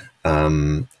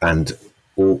 and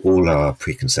all our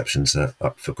preconceptions are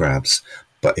up for grabs.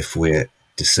 But if we're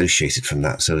dissociated from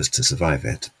that so as to survive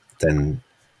it, then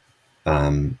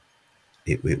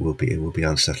it will be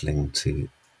unsettling to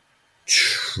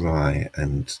try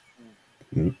and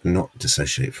not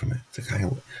dissociate from it. Okay,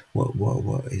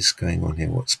 what is going on here?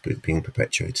 What's being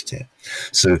perpetuated here?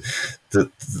 So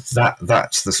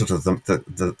that's the sort of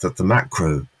the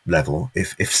macro level.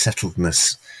 If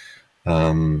settledness,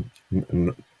 in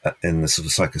the sort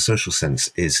of psychosocial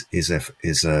sense, is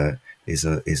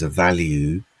a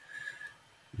value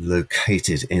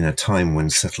located in a time when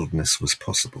settledness was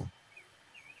possible,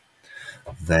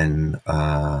 then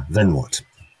what?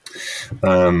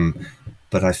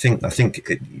 But I think to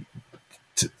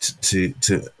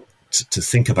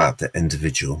think about the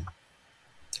individual,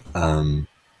 I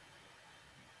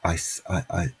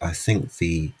think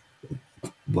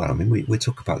I mean, we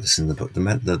talk about this in the book.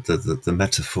 The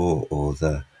metaphor or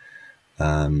the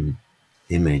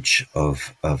image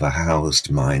of a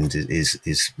housed mind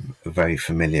is very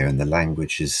familiar, and the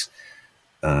language is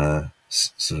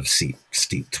sort of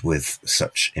steeped with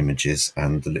such images,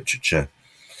 and the literature,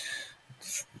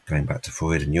 going back to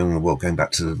Freud and Jung, well, going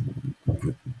back to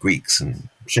Greeks and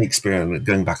Shakespeare, and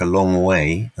going back a long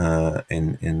way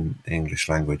in English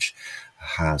language,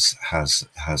 has house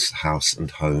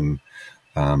and home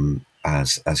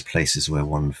as places where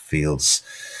one feels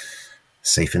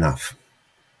safe enough,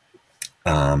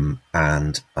 and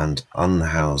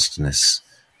unhousedness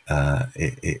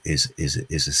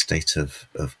is a state of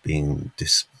being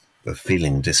of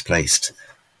feeling displaced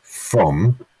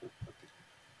from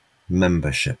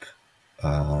membership,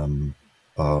 of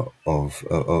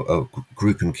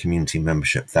group and community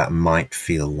membership that might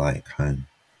feel like home.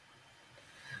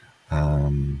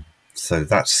 So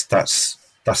that's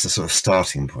the sort of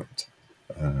starting point.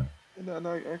 And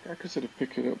I could sort of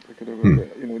pick it up a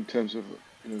bit, in terms of,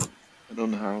 an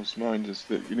unhoused mind, is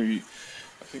that, I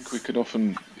think we can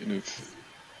often,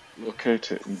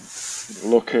 locate it and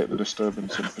locate the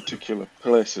disturbance in particular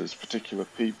places, particular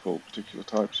people, particular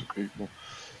types of people.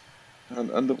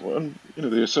 And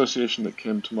the association that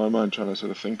came to my mind trying to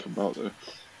sort of think about the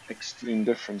extreme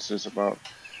differences about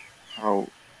how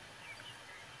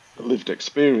the lived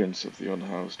experience of the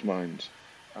unhoused mind,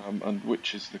 and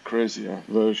which is the crazier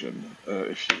version,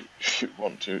 if you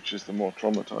want to, which is the more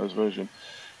traumatized version.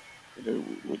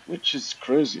 Which is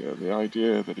crazier, the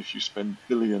idea that if you spend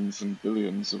billions and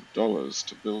billions of dollars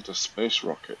to build a space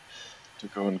rocket to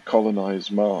go and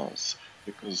colonize Mars,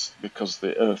 because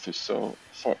the Earth is so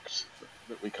fucked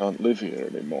that we can't live here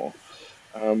anymore.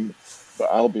 But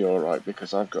I'll be all right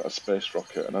because I've got a space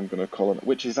rocket and I'm going to colonize,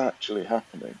 which is actually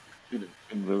happening,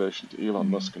 in relation to Elon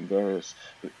Musk and various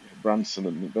Branson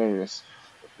and various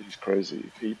of these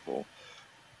crazy people,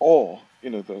 or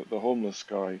the homeless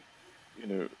guy,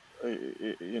 in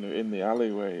the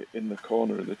alleyway, in the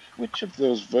corner. Which of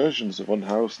those versions of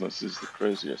unhousedness is the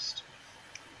craziest,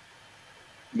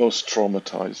 most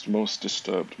traumatized, most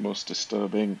disturbed, most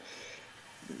disturbing?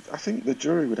 I think the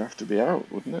jury would have to be out,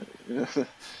 wouldn't it?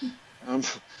 um,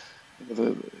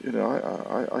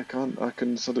 I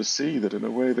can sort of see that in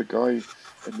a way the guy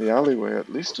in the alleyway at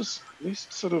least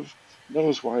sort of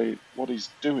knows what he's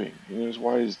doing. He knows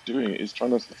why he's doing it. He's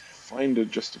trying to find a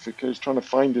justification. He's trying to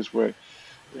find his way.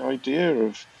 The idea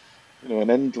of an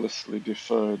endlessly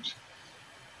deferred,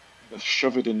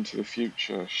 shove it into the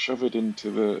future, shove it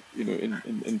into the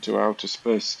into outer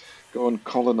space, go and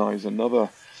colonize another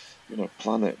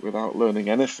planet without learning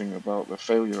anything about the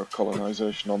failure of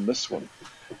colonization on this one,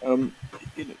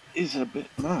 is a bit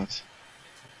mad.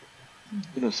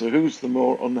 So who's the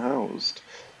more unhoused?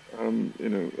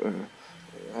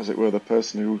 As it were, the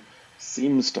person who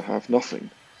seems to have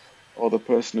nothing, or the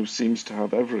person who seems to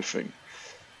have everything.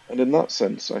 And in that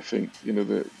sense, I think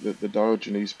the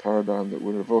Diogenes paradigm that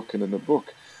we're evoking in the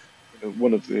book,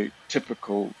 one of the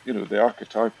typical, the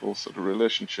archetypal sort of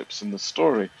relationships in the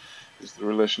story, is the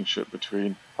relationship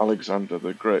between Alexander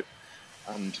the Great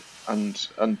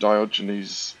and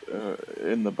Diogenes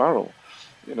in the barrel.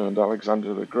 And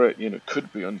Alexander the Great,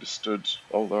 could be understood,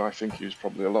 although I think he was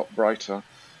probably a lot brighter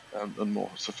and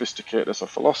more sophisticated as a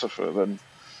philosopher than,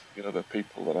 the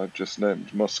people that I've just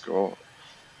named, Musk or,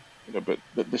 but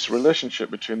this relationship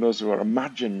between those who are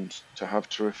imagined to have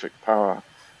terrific power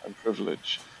and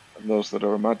privilege and those that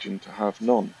are imagined to have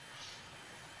none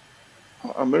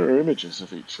are mirror images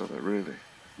of each other, really.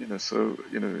 So,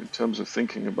 in terms of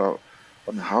thinking about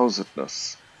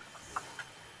unhousedness,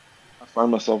 I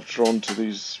find myself drawn to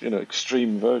these,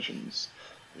 extreme versions.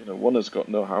 One has got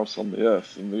no house on the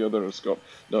Earth, and the other has got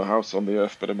no house on the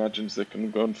Earth, but imagines they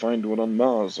can go and find one on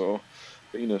Mars or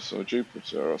Venus or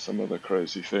Jupiter or some other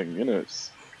crazy thing.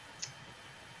 It's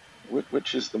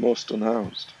which is the most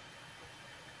unhoused?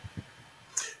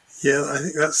 Yeah, I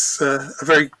think that's a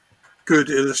very good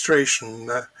illustration,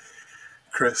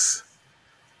 Chris.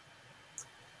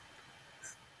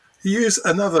 You use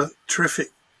another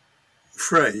terrific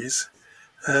phrase.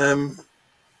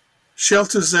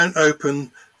 Shelters don't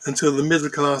open until the middle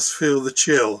class feel the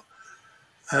chill.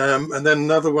 And then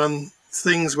another one,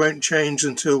 things won't change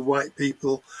until white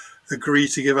people agree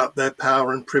to give up their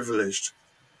power and privilege.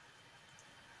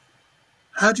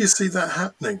 How do you see that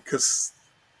happening? Because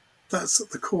that's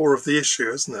at the core of the issue,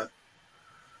 isn't it?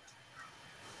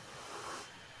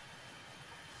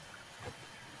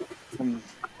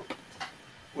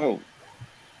 Well,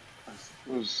 I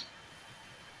suppose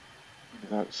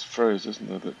that's phrase, isn't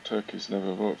there, that turkeys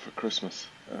never vote for Christmas.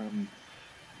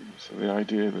 So the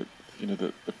idea that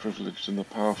that the privileged and the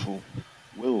powerful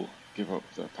will give up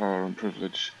their power and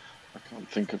privilege, I can't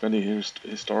think of any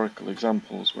historical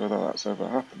examples where that's ever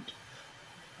happened.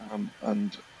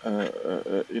 And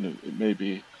it may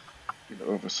be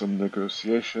over some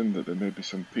negotiation, that there may be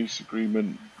some peace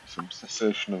agreement, some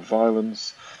cessation of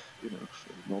violence,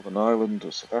 Northern Ireland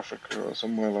or South Africa or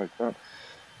somewhere like that.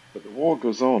 But the war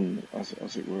goes on, as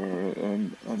it were,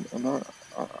 and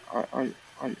I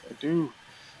do,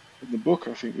 in the book,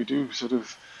 I think we do sort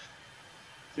of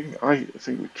I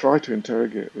think we try to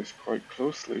interrogate this quite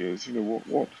closely. Is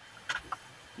what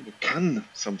can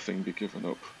something be given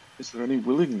up? Is there any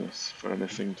willingness for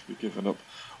anything to be given up,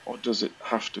 or does it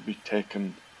have to be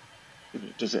taken?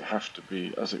 Does it have to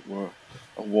be, as it were,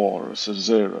 a war, a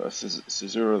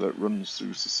caesura that runs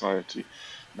through society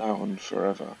now and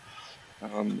forever?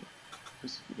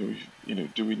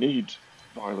 Do we need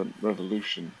violent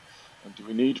revolution, and do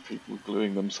we need people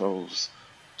gluing themselves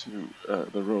to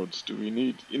the roads? Do we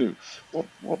need, what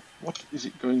is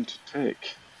it going to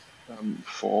take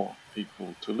for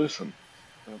people to listen,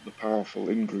 the powerful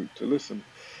in-group to listen?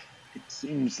 It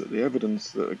seems that the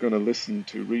evidence that are going to listen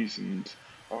to reasoned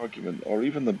argument, or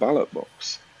even the ballot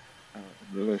box,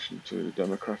 in relation to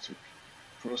democratic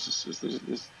processes,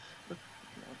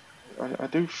 I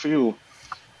do feel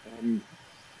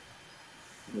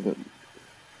that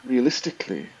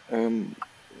realistically, the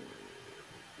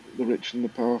rich and the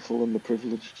powerful and the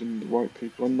privileged and the white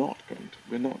people we're not going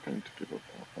to give up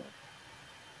our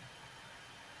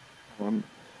power.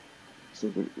 So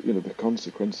the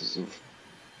consequences of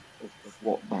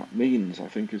what that means, I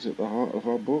think, is at the heart of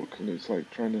our book, and it's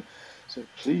like trying to say,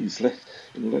 please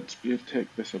let's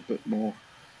take this a bit more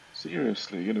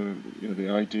seriously. The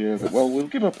idea that, well, we'll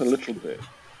give up a little bit.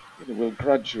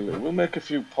 We'll make a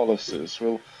few policies,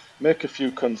 we'll make a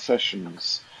few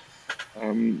concessions.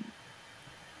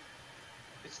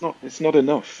 It's not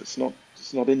enough. It's not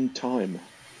in time.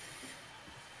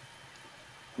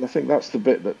 And I think that's the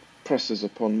bit that presses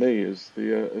upon me, is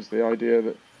the idea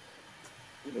that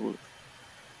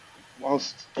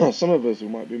whilst some of us who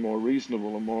might be more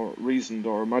reasonable and more reasoned,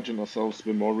 or imagine ourselves to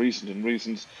be more reasoned and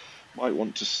reasons, might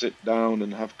want to sit down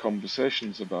and have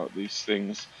conversations about these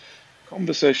things.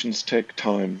 Conversations take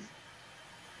time.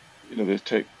 They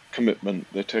take commitment,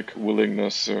 they take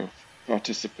willingness or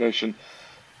participation,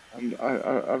 and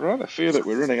I rather fear that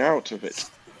we're running out of it.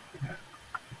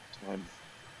 Time.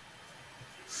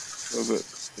 So that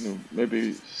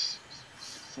maybe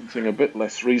something a bit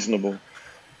less reasonable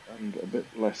and a bit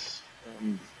less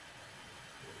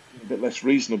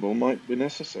reasonable might be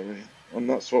necessary, and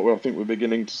that's what I think we're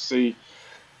beginning to see.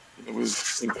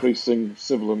 With increasing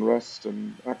civil unrest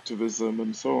and activism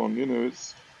and so on.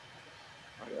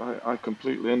 I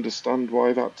completely understand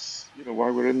why that's why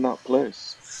we're in that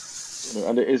place.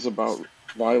 And it is about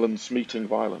violence meeting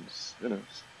violence. The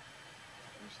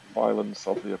violence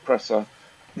of the oppressor.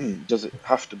 Does it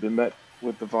have to be met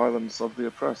with the violence of the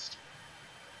oppressed?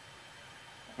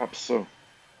 Perhaps so.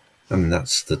 I mean,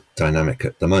 that's the dynamic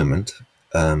at the moment.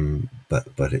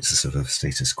 but it's a sort of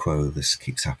status quo. This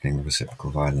keeps happening, the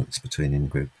reciprocal violence between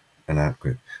in-group and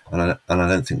out-group. And I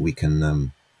don't think we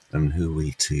can, and who are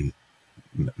we to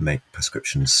make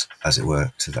prescriptions, as it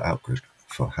were, to the out-group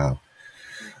for how,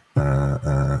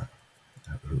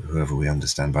 whoever we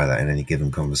understand by that in any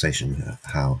given conversation,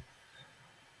 how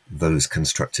those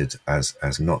constructed as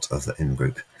not of the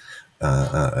in-group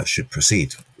should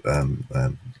proceed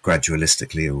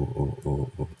gradualistically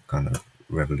or kind of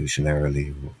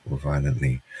revolutionarily or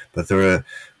violently. But there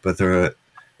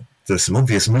are some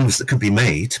obvious moves that can be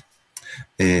made.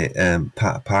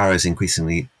 Power is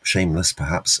increasingly shameless,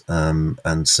 perhaps,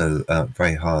 and so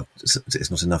very hard.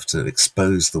 It's not enough to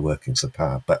expose the workings of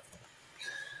power, but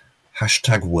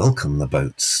hashtag welcome the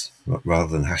boats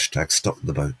rather than hashtag stop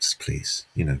the boats, please.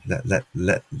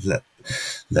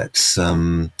 Let's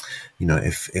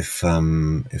if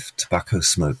tobacco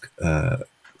smoke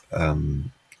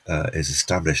is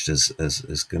established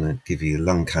as going to give you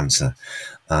lung cancer,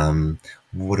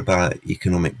 what about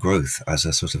economic growth as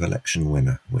a sort of election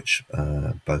winner, which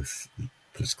both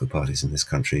political parties in this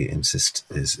country insist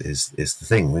is the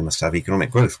thing? We must have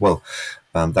economic growth. Well,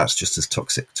 that's just as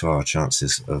toxic to our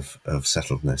chances of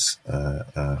settledness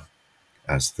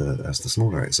as the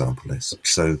smaller example is.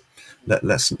 So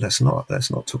let's not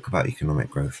talk about economic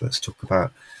growth. Let's talk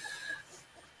about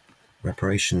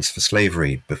reparations for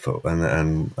slavery before,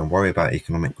 and worry about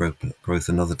economic growth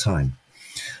another time.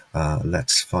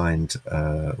 Let's find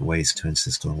ways to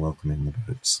insist on welcoming the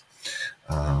boats.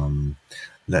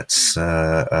 Let's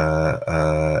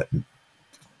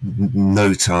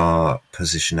note our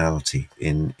positionality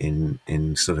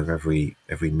in sort of every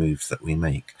move that we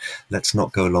make. Let's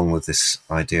not go along with this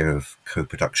idea of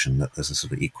co-production, that there's a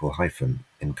sort of equal hyphen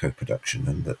in co-production,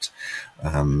 and that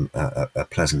a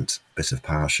pleasant bit of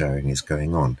power sharing is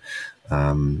going on.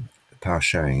 Power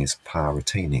sharing is power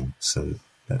retaining, so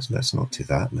let's not do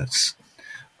that. Let's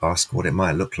ask what it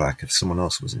might look like if someone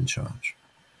else was in charge.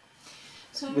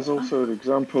 So There's also an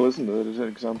example, isn't there? There's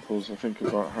examples, I think,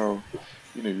 about how,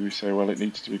 you say, well, it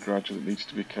needs to be gradual, it needs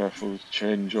to be careful,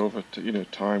 change over to,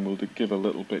 time will give a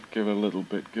little bit, give a little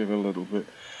bit, give a little bit.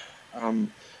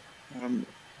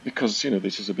 Because,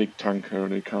 this is a big tanker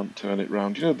and you can't turn it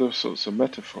round. Those sorts of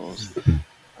metaphors.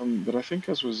 But I think,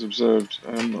 as was observed,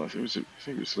 I think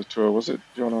it was Latour, was it,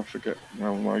 John? I forget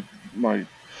now. My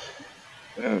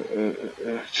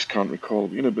just can't recall.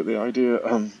 But the idea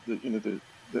that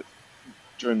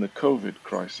during the COVID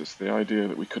crisis, the idea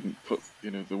that we couldn't put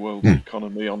the world's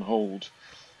economy on hold.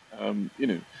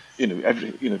 The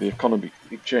economic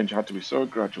change had to be so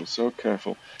gradual, so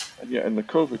careful, and yet in the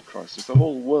COVID crisis, the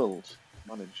whole world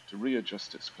managed to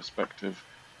readjust its perspective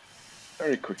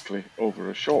very quickly over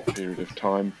a short period of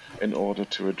time in order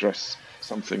to address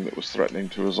something that was threatening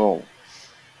to us all.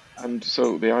 And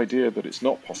so the idea that it's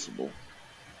not possible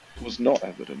was not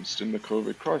evidenced in the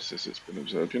COVID crisis. It's been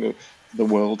observed, the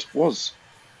world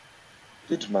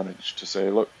did manage to say,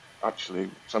 look, actually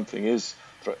something is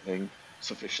threatening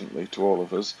sufficiently to all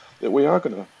of us that we are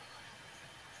going to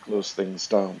close things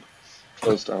down,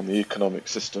 close down the economic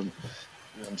system,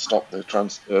 and stop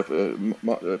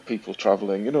the people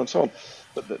travelling, and so on.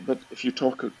 But if you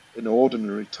talk in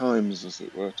ordinary times, as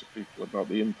it were, to people about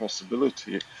the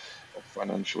impossibility of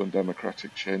financial and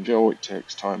democratic change, it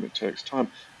takes time, it takes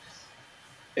time.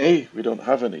 A, we don't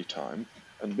have any time,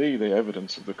 and B, the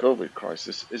evidence of the COVID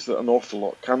crisis is that an awful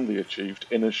lot can be achieved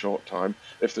in a short time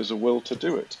if there's a will to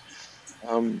do it.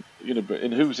 But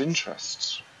in whose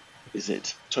interests is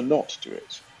it to not do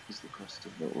it? Is the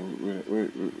question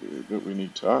that we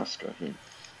need to ask, I think.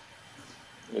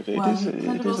 It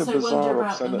is a bizarre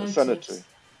obscenity.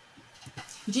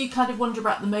 You do kind of wonder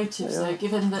about the motives, though,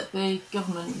 given that the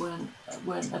government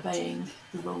weren't obeying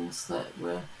the rules that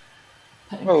were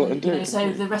put in place. Indeed,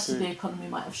 so the rest of the economy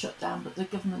might have shut down, but the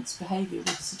government's behaviour would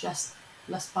suggest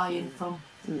less buy-in from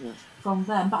them.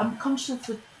 But I'm conscious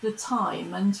of the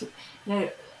time, and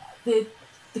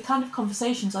the kind of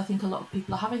conversations I think a lot of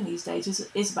people are having these days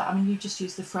is about. I mean, you just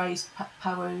used the phrase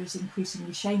 "power is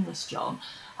increasingly shameless," John,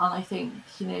 and I think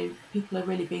people are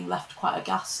really being left quite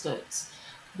aghast at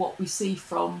what we see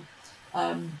from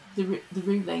the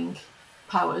ruling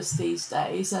powers these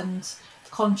days, and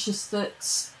conscious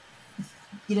that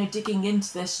digging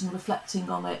into this and reflecting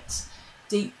on it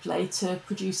deeply to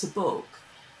produce a book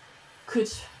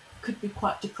could be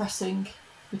quite depressing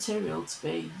material to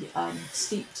be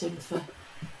steeped in for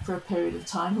a period of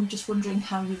time. I'm just wondering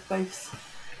how you've both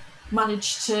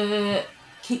managed to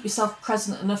keep yourself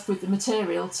present enough with the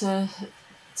material to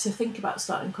think about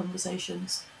starting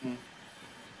conversations.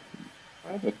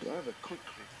 I have a quick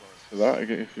reply to that.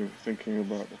 If you're thinking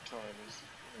about the time,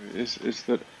 is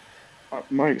that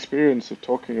my experience of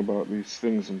talking about these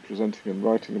things and presenting and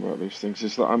writing about these things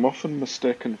is that I'm often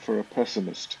mistaken for a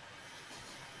pessimist,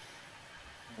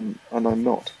 and I'm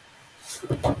not.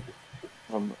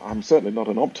 I'm certainly not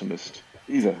an optimist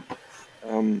either.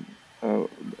 Um,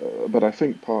 but I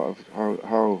think part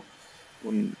of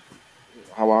when,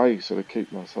 how I sort of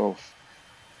keep myself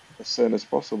as sane as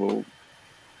possible,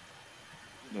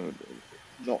 you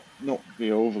know, not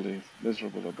be overly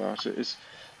miserable about it, is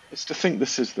to think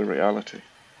this is the reality,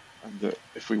 and that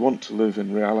if we want to live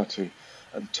in reality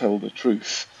and tell the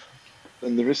truth,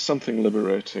 then there is something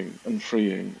liberating and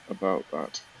freeing about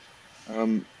that.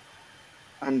 Um,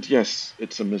 and yes,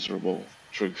 it's a miserable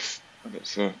truth, and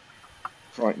it's a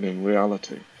frightening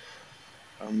reality.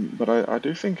 But I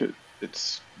do think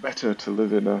it's better to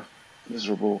live in a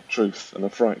miserable truth and a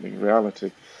frightening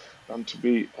reality than to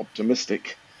be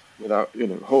optimistic without,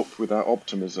 hope without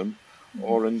optimism,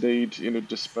 or indeed,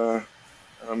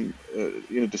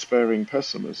 despairing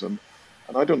pessimism.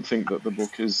 And I don't think that the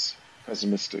book is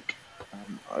pessimistic.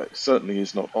 It certainly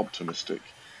is not optimistic.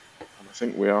 And I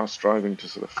think we are striving to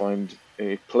sort of find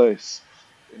a place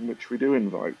in which we do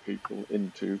invite people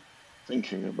into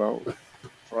thinking about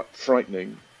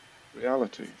frightening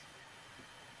reality.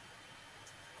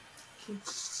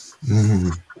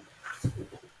 Mm,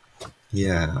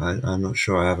 yeah, I'm not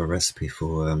sure I have a recipe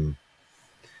for,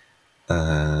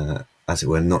 as it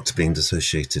were, not being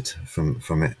dissociated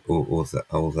from it, or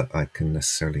that I can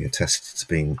necessarily attest to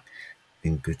being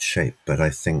in good shape. But I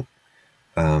think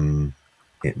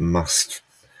it must.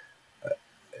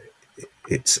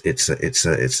 It's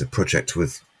a project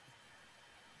with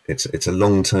it's a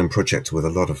long term project with a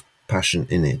lot of passion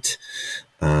in it,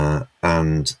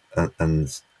 and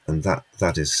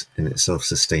that is in itself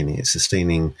sustaining. It's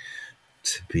sustaining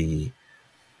to be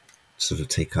sort of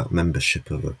take up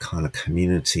membership of a kind of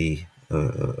community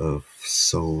of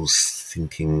souls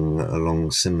thinking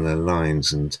along similar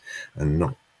lines, and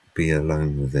not be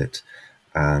alone with it.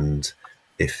 And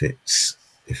if it's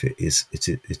if it is,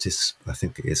 I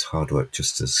think it is hard work,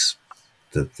 just as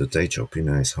the day job,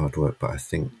 is hard work. But I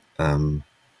think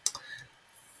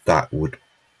that would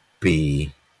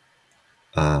be.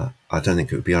 I don't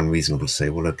think it would be unreasonable to say,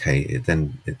 well, okay, it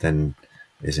then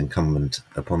is incumbent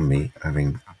upon me,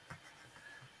 having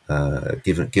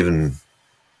given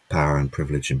power and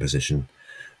privilege and position,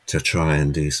 to try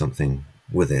and do something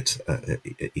with it,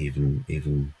 even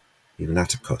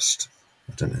at a cost.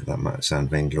 I don't know. That might sound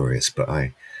vainglorious, but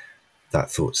that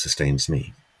thought sustains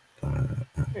me.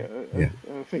 Yeah, Yeah.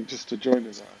 I think just to join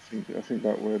in that, I think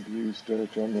that word used,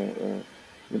 John,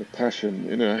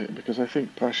 passion, because I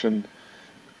think passion,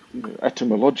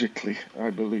 etymologically, I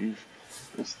believe,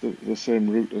 is the same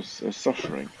root as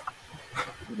suffering.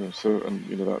 So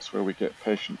and that's where we get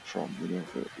patient from.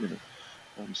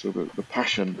 So the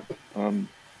passion, to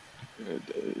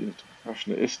be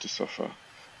passionate is to suffer,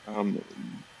 um,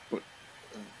 but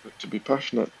but to be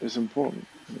passionate is important.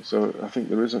 So I think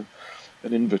there is an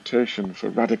invitation for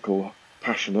radical,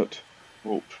 passionate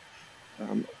hope,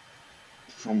 um,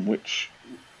 from which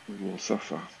we will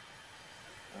suffer,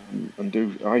 and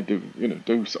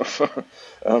do suffer,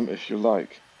 if you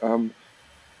like.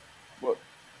 But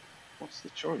what's the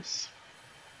choice?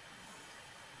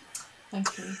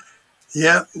 Thank you.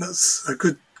 Yeah, that's a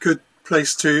good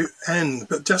place to end.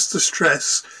 But just to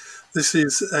stress, this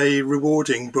is a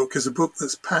rewarding book. It's a book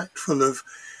that's packed full of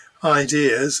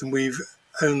ideas, and we've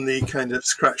only kind of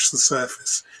scratched the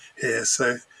surface here.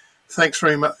 So thanks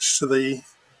very much to the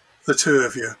two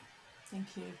of you.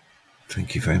 Thank you.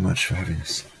 Thank you very much for having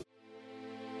us.